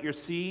plant your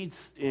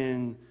seeds,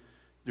 and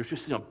there's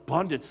just an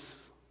abundance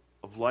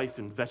of life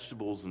and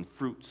vegetables and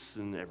fruits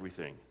and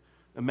everything.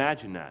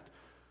 Imagine that.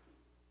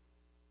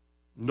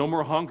 No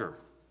more hunger.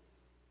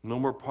 No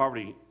more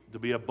poverty.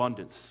 There'll be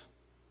abundance.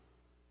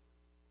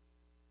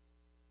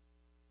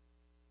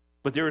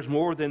 But there is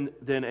more than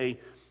a...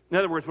 In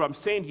other words, what I'm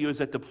saying to you is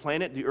that the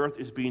planet, the earth,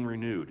 is being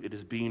renewed. It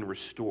is being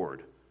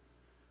restored.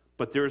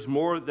 But there is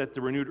more that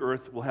the renewed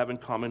earth will have in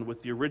common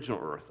with the original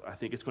earth. I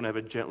think it's going to have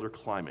a gentler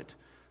climate.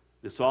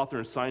 This author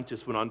and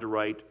scientist went on to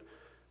write,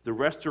 the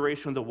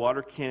restoration of the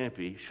water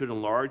canopy should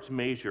in large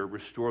measure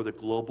restore the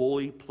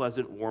globally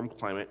pleasant warm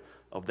climate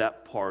of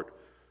that part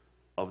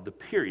of the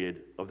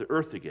period of the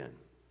earth again.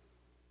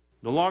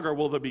 No longer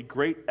will there be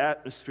great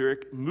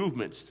atmospheric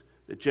movements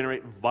that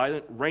generate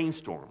violent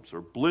rainstorms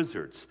or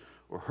blizzards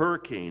or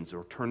hurricanes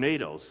or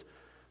tornadoes,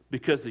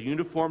 because the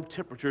uniform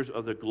temperatures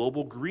of the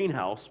global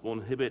greenhouse will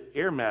inhibit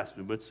air mass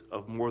movements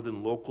of more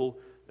than local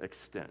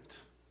extent.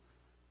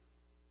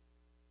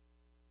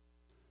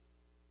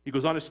 He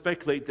goes on to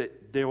speculate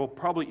that there will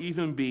probably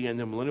even be in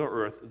the millennial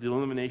earth the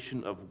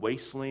elimination of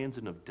wastelands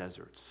and of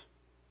deserts.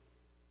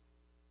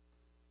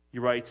 He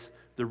writes,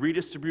 the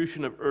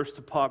redistribution of Earth's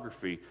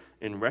topography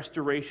and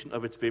restoration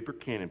of its vapor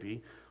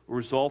canopy will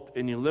result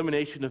in the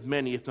elimination of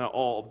many, if not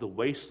all, of the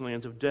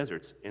wastelands of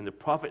deserts. And the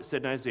prophet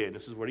said in Isaiah, and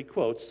this is what he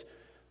quotes,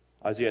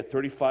 Isaiah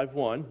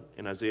 35:1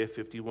 and Isaiah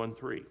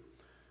 51:3.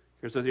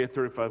 Here's Isaiah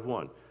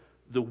 35:1.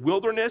 The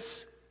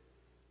wilderness,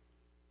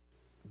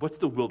 what's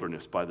the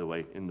wilderness, by the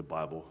way, in the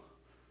Bible?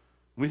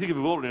 When we think of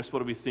a wilderness, what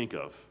do we think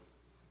of?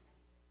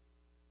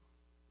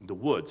 The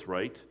woods,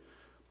 right?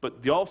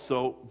 But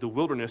also, the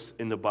wilderness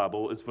in the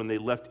Bible is when they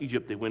left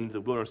Egypt, they went into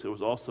the wilderness. It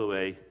was also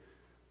a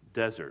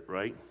desert,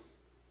 right?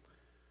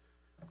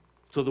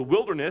 So the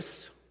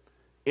wilderness,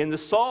 in the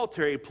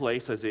solitary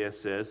place, Isaiah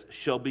says,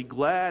 shall be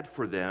glad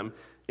for them,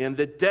 and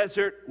the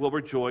desert will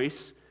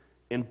rejoice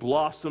and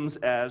blossoms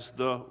as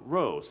the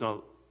rose.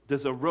 Now,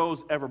 does a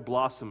rose ever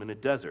blossom in a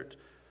desert?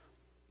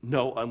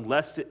 No,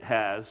 unless it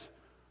has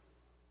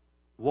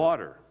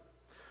water.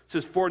 It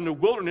says, for in the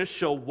wilderness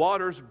shall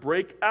waters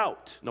break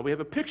out. Now, we have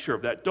a picture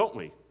of that, don't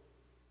we?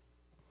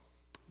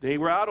 They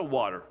were out of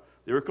water.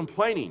 They were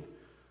complaining.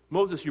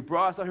 Moses, you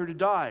brought us out here to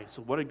die.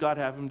 So what did God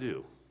have him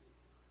do?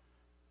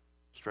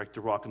 Strike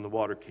the rock and the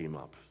water came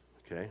up.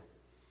 Okay?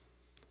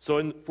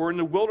 So, for in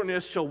the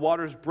wilderness shall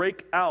waters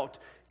break out,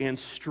 and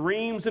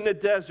streams in the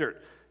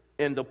desert,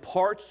 and the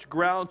parched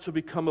ground shall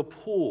become a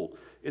pool,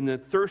 in the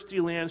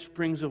thirsty land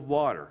springs of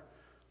water.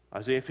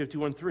 Isaiah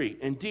 51:3.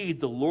 Indeed,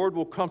 the Lord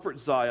will comfort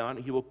Zion.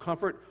 He will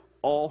comfort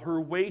all her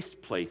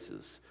waste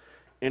places.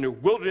 In her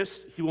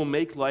wilderness, he will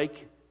make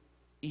like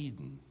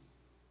Eden.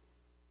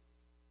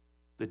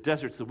 The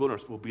deserts, the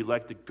wilderness, will be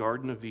like the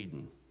Garden of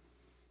Eden.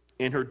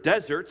 In her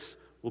deserts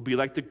will be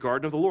like the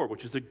garden of the Lord,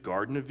 which is the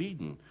Garden of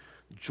Eden.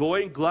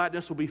 Joy and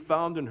gladness will be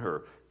found in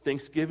her,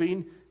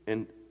 thanksgiving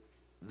and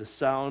the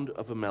sound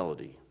of a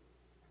melody.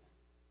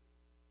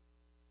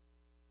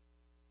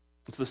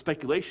 And so the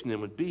speculation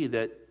then would be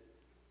that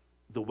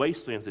the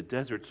wastelands, the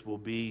deserts, will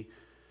be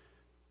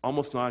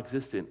almost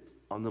non-existent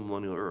on the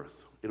millennial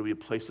earth. It'll be a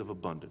place of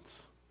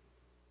abundance.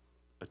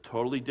 A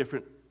totally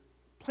different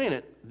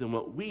planet than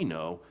what we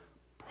know,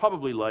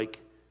 probably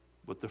like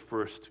what the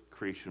first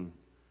creation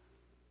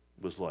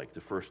was like, the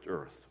first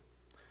earth.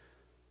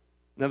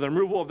 Now, the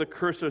removal of the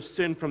curse of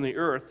sin from the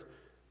earth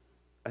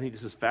I think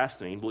this is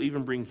fascinating, will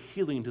even bring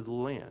healing to the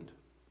land.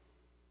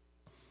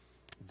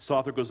 This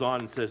author goes on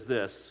and says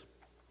this: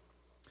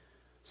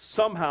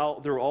 somehow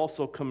there will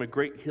also come a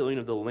great healing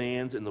of the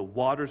lands and the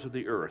waters of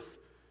the earth,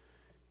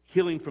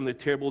 healing from the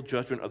terrible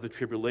judgment of the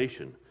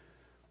tribulation.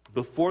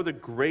 Before the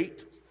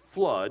great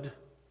flood,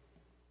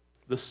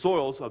 the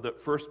soils of the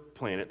first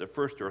planet, the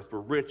first earth,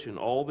 were rich in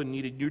all the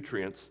needed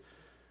nutrients,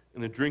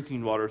 and the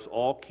drinking waters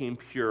all came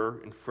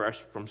pure and fresh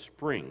from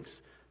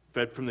springs,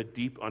 fed from the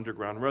deep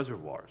underground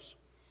reservoirs.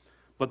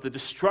 But the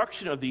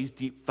destruction of these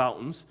deep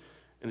fountains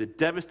and the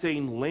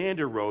devastating land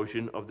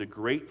erosion of the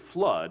great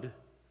flood,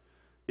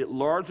 it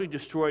largely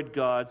destroyed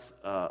God's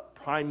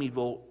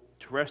primeval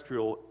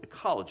terrestrial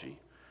ecology,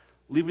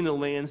 leaving the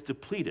lands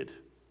depleted,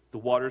 the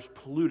waters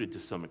polluted to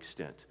some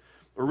extent.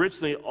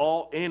 Originally,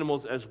 all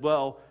animals as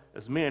well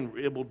as man were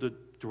able to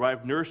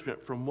derive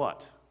nourishment from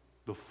what?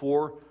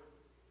 Before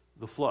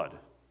the flood.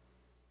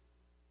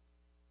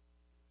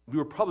 We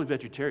were probably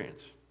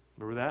vegetarians.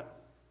 Remember that?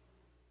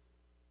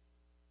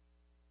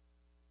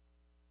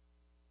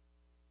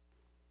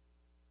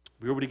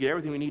 We were able to get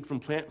everything we need from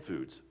plant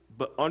foods.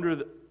 But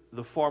under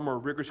the far more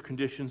rigorous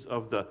conditions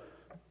of the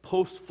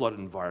post-flood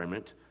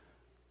environment,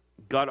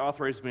 God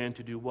authorized man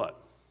to do what?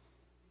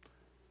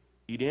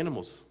 Eat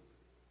animals,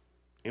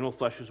 animal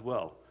flesh as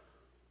well.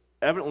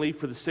 Evidently,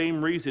 for the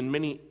same reason,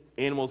 many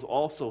animals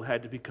also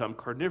had to become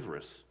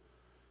carnivorous.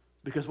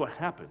 Because what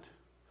happened?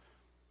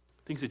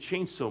 Things had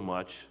changed so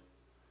much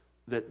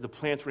that the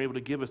plants were able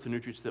to give us the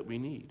nutrients that we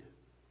need.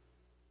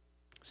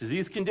 So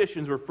these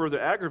conditions were further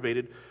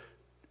aggravated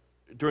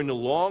during the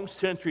long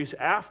centuries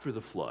after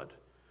the flood,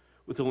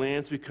 with the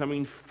lands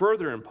becoming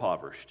further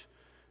impoverished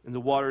and the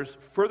waters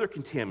further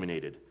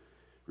contaminated,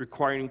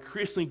 requiring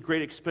increasingly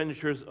great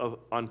expenditures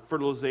on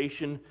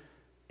fertilization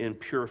and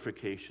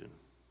purification.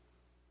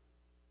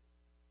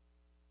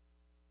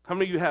 How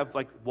many of you have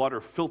like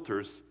water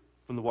filters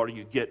from the water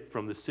you get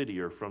from the city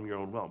or from your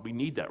own well? We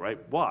need that, right?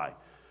 Why?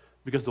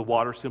 Because the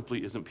water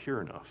simply isn't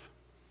pure enough.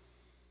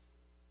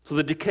 So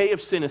the decay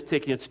of sin is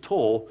taking its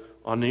toll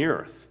on the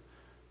earth.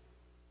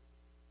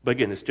 But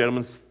again, this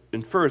gentleman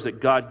infers that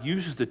God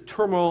uses the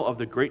turmoil of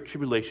the Great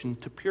Tribulation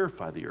to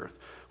purify the earth,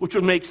 which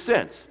would make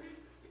sense.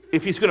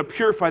 If he's going to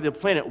purify the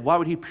planet, why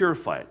would he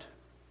purify it?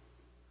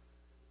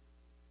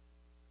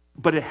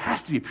 But it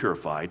has to be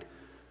purified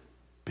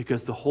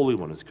because the Holy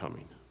One is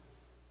coming.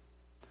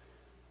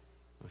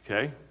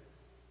 Okay?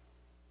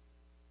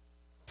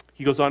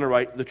 He goes on to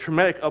write, the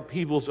traumatic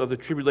upheavals of the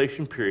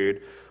tribulation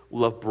period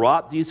will have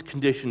brought these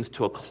conditions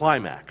to a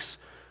climax,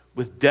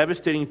 with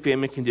devastating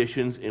famine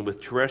conditions and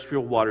with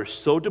terrestrial waters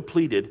so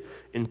depleted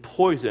and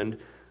poisoned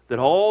that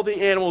all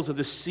the animals of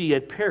the sea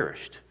had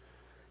perished.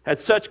 Had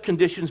such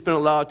conditions been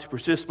allowed to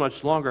persist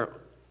much longer,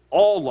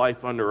 all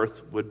life on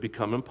earth would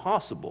become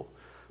impossible.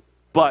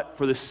 But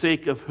for the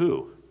sake of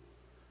who?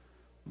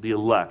 The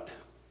elect,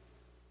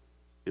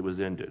 it was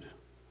ended.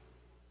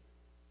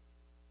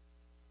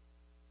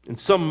 In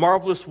some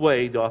marvelous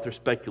way, the author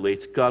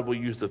speculates, God will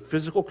use the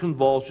physical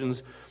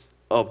convulsions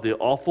of the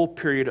awful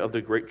period of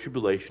the Great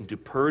Tribulation to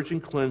purge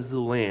and cleanse the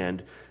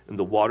land and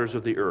the waters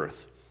of the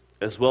earth,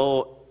 as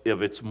well as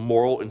its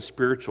moral and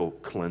spiritual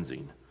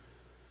cleansing.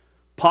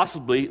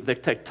 Possibly the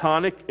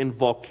tectonic and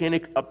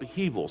volcanic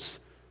upheavals,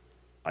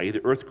 i.e.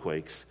 the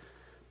earthquakes,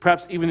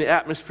 perhaps even the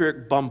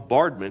atmospheric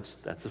bombardments,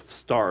 that's the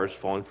stars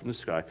falling from the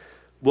sky,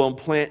 will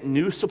implant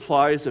new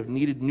supplies of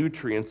needed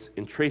nutrients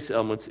and trace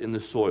elements in the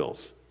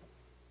soils.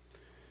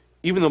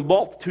 Even the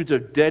multitudes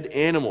of dead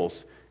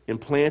animals and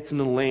plants in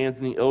the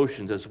lands and the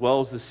oceans, as well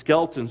as the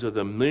skeletons of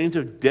the millions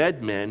of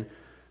dead men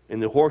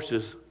and the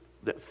horses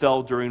that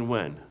fell during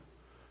when?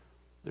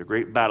 The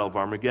great battle of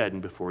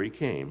Armageddon before he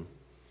came,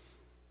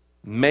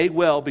 may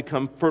well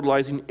become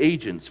fertilizing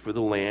agents for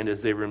the land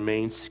as they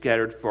remain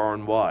scattered far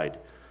and wide.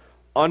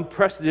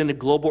 Unprecedented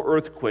global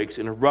earthquakes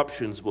and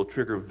eruptions will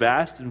trigger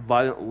vast and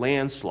violent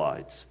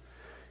landslides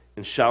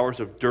and showers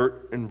of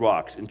dirt and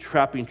rocks,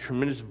 entrapping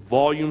tremendous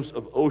volumes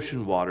of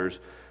ocean waters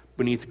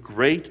beneath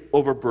great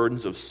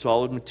overburdens of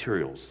solid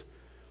materials,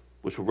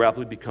 which will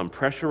rapidly become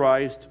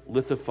pressurized,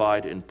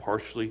 lithified, and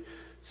partially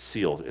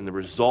sealed. And the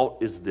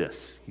result is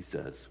this, he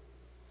says.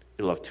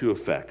 It'll have two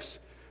effects.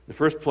 In the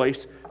first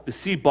place, the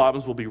sea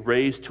bottoms will be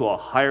raised to a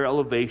higher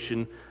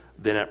elevation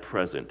than at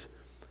present,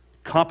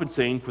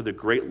 compensating for the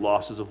great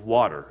losses of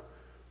water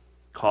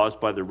caused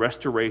by the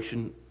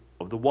restoration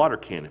of the water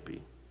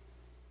canopy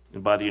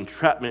and by the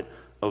entrapment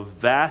of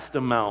vast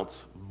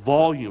amounts,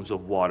 volumes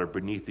of water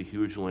beneath the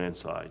huge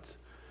landsides,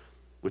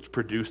 which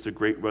produce the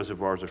great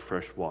reservoirs of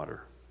fresh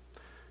water.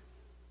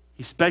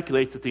 He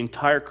speculates that the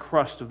entire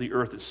crust of the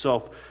earth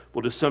itself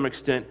will to some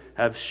extent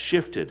have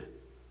shifted,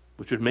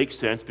 which would make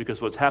sense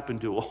because what's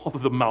happened to all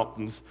of the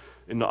mountains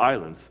and the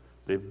islands,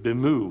 they've been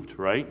moved,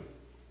 right?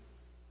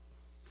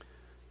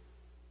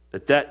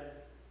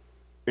 That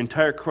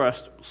entire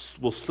crust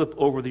will slip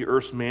over the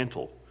earth's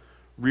mantle,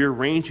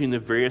 rearranging the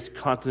various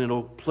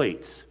continental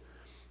plates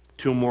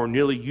to a more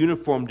nearly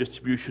uniform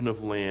distribution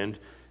of land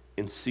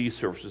and sea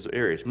surfaces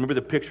areas. Remember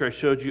the picture I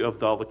showed you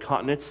of all the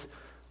continents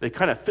They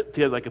kind of fit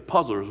together like a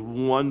puzzle. There's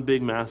one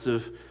big,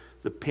 massive,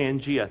 the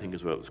Pangea, I think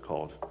is what it was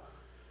called.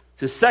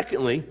 So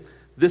secondly,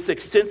 this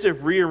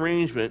extensive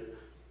rearrangement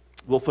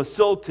will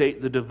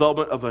facilitate the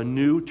development of a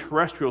new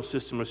terrestrial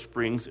system of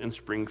springs and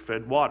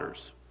spring-fed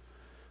waters.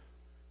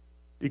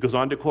 He goes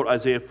on to quote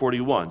Isaiah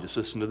 41. Just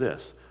listen to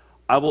this.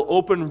 I will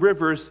open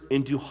rivers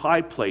into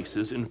high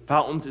places and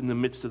fountains in the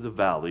midst of the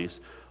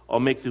valleys. I'll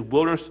make the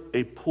wilderness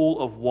a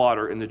pool of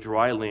water and the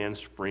dry land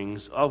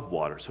springs of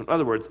water. So in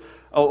other words,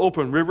 I'll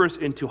open rivers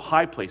into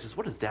high places.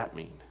 What does that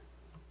mean?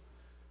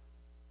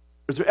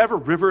 Is there ever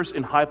rivers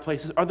in high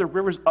places? Are there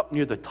rivers up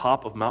near the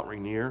top of Mount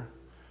Rainier?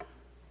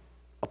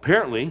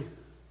 Apparently,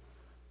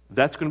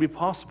 that's going to be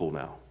possible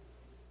now.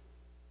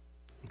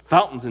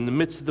 Fountains in the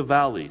midst of the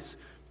valleys.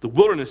 The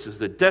wildernesses,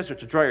 the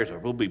deserts, the dry areas, there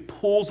will be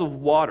pools of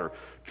water,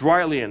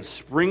 dry land,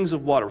 springs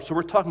of water. So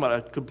we're talking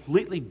about a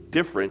completely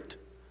different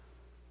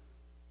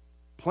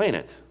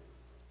planet,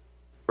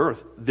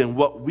 Earth, than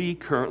what we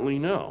currently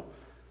know.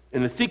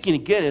 And the thinking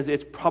again is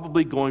it's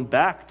probably going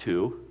back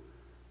to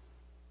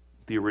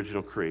the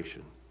original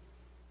creation.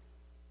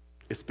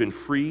 It's been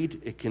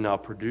freed, it can now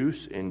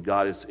produce, and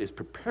God is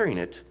preparing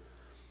it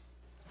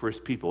for his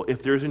people.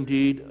 If there's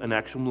indeed an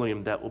actual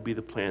millennium, that will be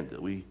the plan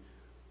that we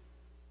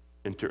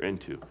enter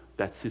into.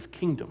 That's his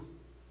kingdom.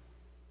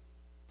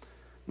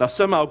 Now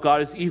somehow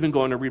God is even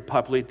going to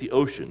repopulate the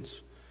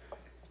oceans,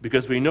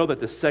 because we know that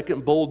the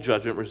second bowl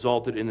judgment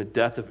resulted in the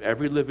death of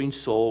every living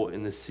soul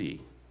in the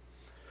sea.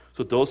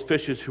 So those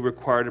fishes who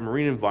required a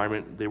marine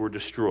environment, they were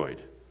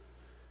destroyed.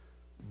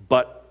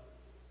 But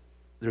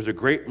there's a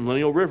great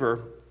millennial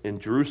river in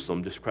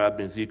Jerusalem described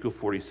in Ezekiel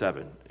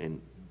 47.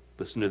 And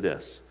listen to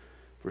this,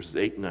 verses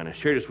 8 and 9. I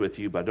shared this with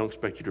you, but I don't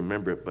expect you to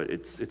remember it, but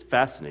it's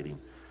fascinating.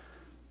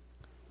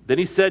 Then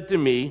he said to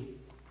me,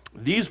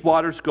 these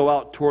waters go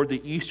out toward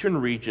the eastern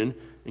region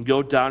and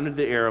go down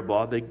into the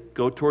Arabah. They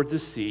go towards the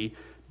sea,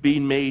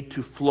 being made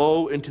to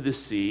flow into the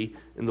sea,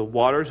 and the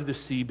waters of the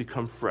sea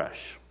become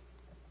fresh.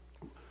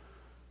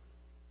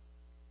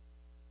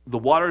 The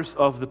waters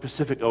of the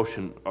Pacific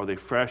Ocean, are they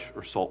fresh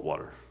or salt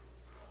water?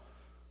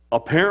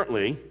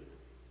 Apparently,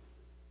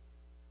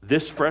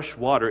 this fresh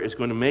water is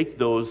going to make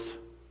those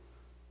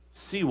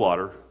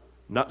seawater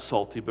not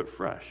salty but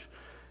fresh.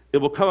 It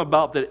will come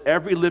about that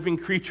every living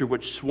creature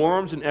which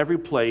swarms in every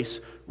place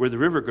where the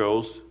river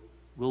goes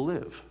will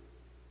live.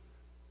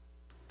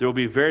 There will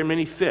be very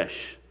many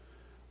fish,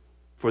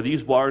 for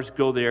these waters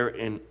go there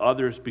and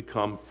others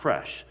become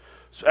fresh.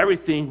 So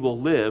everything will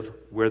live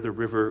where the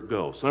river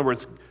goes. So in other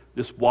words,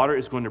 this water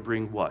is going to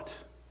bring what?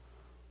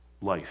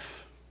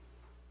 Life.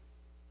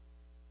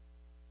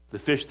 The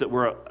fish that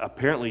were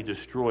apparently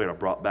destroyed are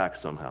brought back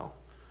somehow.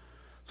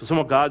 So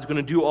somehow God's going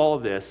to do all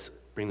of this,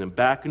 bring them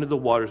back into the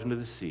waters, into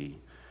the sea.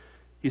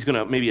 He's going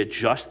to maybe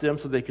adjust them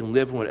so they can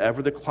live in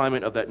whatever the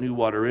climate of that new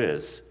water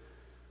is.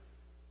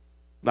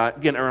 Now,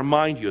 again, I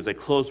remind you as I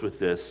close with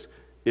this,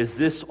 is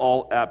this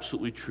all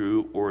absolutely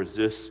true, or is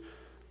this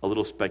a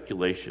little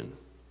speculation?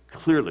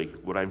 Clearly,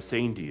 what I'm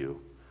saying to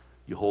you,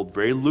 you hold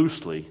very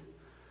loosely,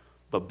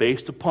 but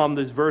based upon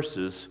these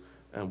verses,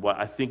 and what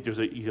I think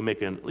you can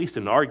make at least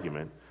an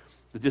argument,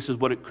 that this is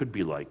what it could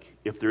be like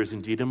if there is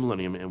indeed a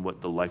millennium and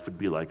what the life would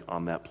be like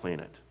on that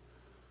planet.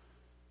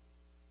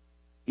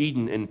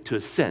 Eden, and to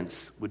a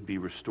sense, would be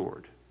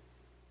restored.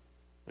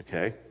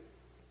 Okay?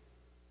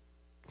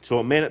 So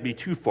it may not be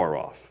too far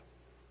off.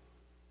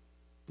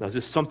 Now, is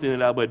this something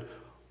that I would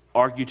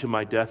argue to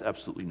my death?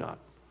 Absolutely not.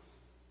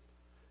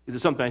 Is it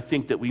something I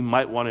think that we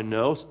might want to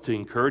know to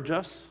encourage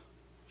us?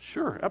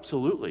 Sure,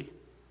 absolutely.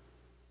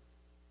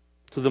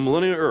 So the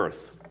millennial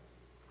earth,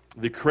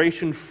 the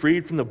creation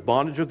freed from the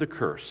bondage of the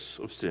curse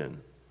of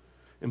sin.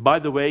 And by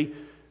the way,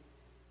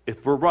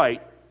 if we're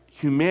right,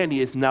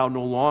 humanity is now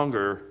no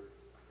longer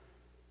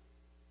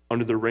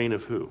under the reign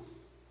of who?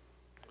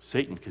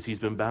 Satan, because he's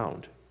been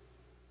bound.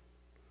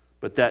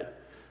 But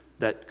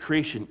that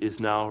creation is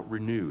now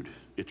renewed.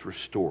 It's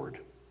restored.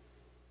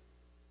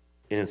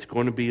 And it's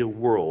going to be a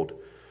world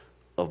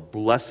of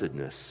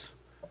blessedness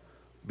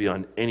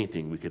beyond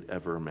anything we could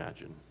ever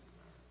imagine.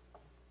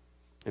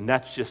 And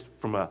that's just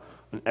from an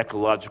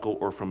ecological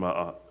or from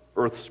a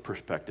Earth's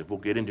perspective. We'll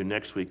get into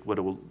next week what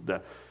it will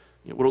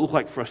look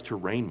like for us to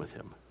reign with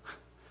him.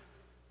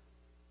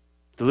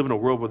 To live in a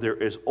world where there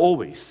is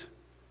always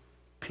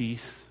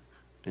peace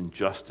and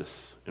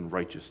justice and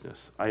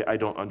righteousness. I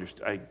don't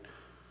understand.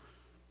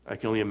 I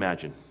can only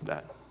imagine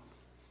that.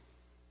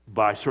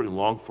 But I certainly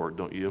long for it,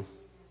 don't you?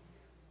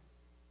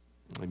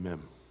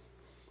 Amen.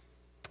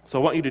 So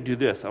I want you to do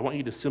this. I want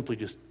you to simply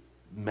just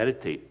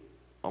meditate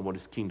on what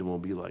his kingdom will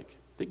be like.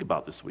 Think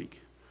about this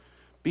week.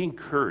 Be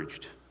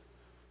encouraged.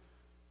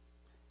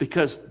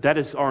 Because that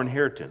is our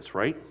inheritance,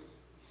 right?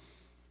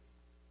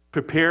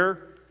 Prepare,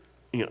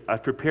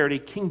 I've prepared a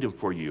kingdom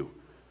for you.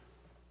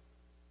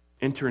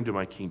 Enter into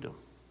my kingdom.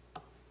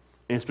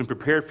 And it's been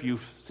prepared for you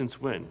since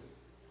when?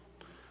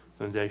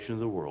 The foundation of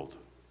the world.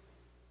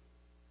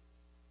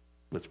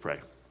 Let's pray.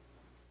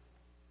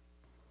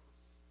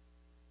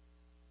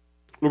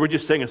 We were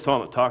just sang a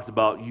song that talked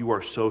about you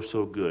are so,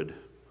 so good.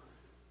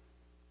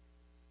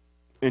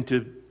 and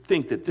to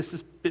think that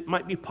it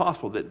might be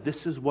possible that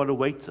this is what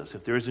awaits us,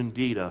 if there is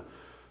indeed a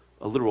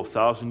literal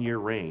 1,000-year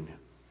reign,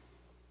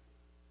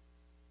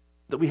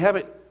 that we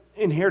haven't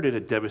inherited a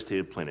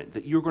devastated planet,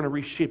 that you're going to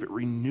reshape it,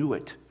 renew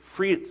it,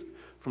 free it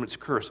from its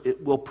curse.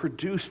 It will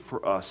produce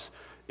for us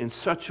in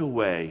such a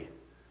way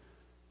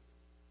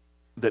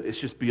that it's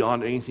just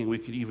beyond anything we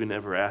could even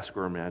ever ask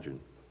or imagine.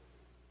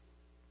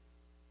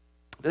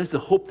 That is the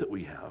hope that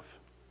we have.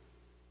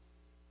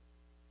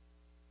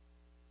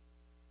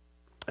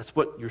 That's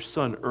what your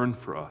Son earned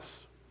for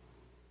us.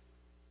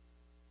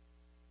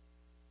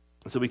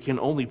 And so we can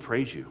only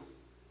praise you.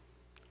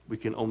 We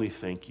can only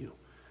thank you.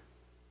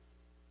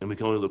 And we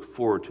can only look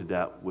forward to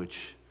that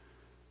which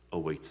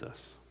awaits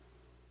us.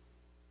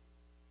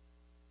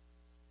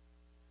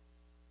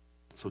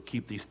 So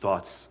keep these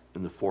thoughts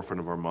in the forefront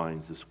of our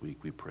minds this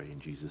week, we pray in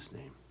Jesus'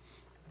 name.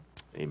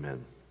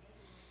 Amen.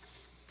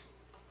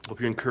 Hope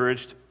you're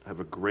encouraged. Have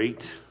a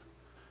great,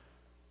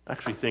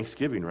 actually,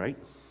 Thanksgiving, right?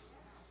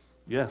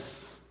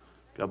 Yes.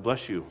 God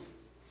bless you.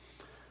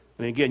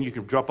 And again, you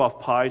can drop off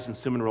pies and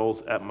cinnamon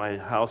rolls at my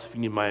house. If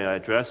you need my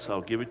address,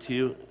 I'll give it to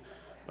you.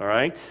 All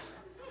right?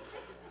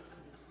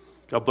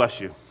 God bless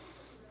you.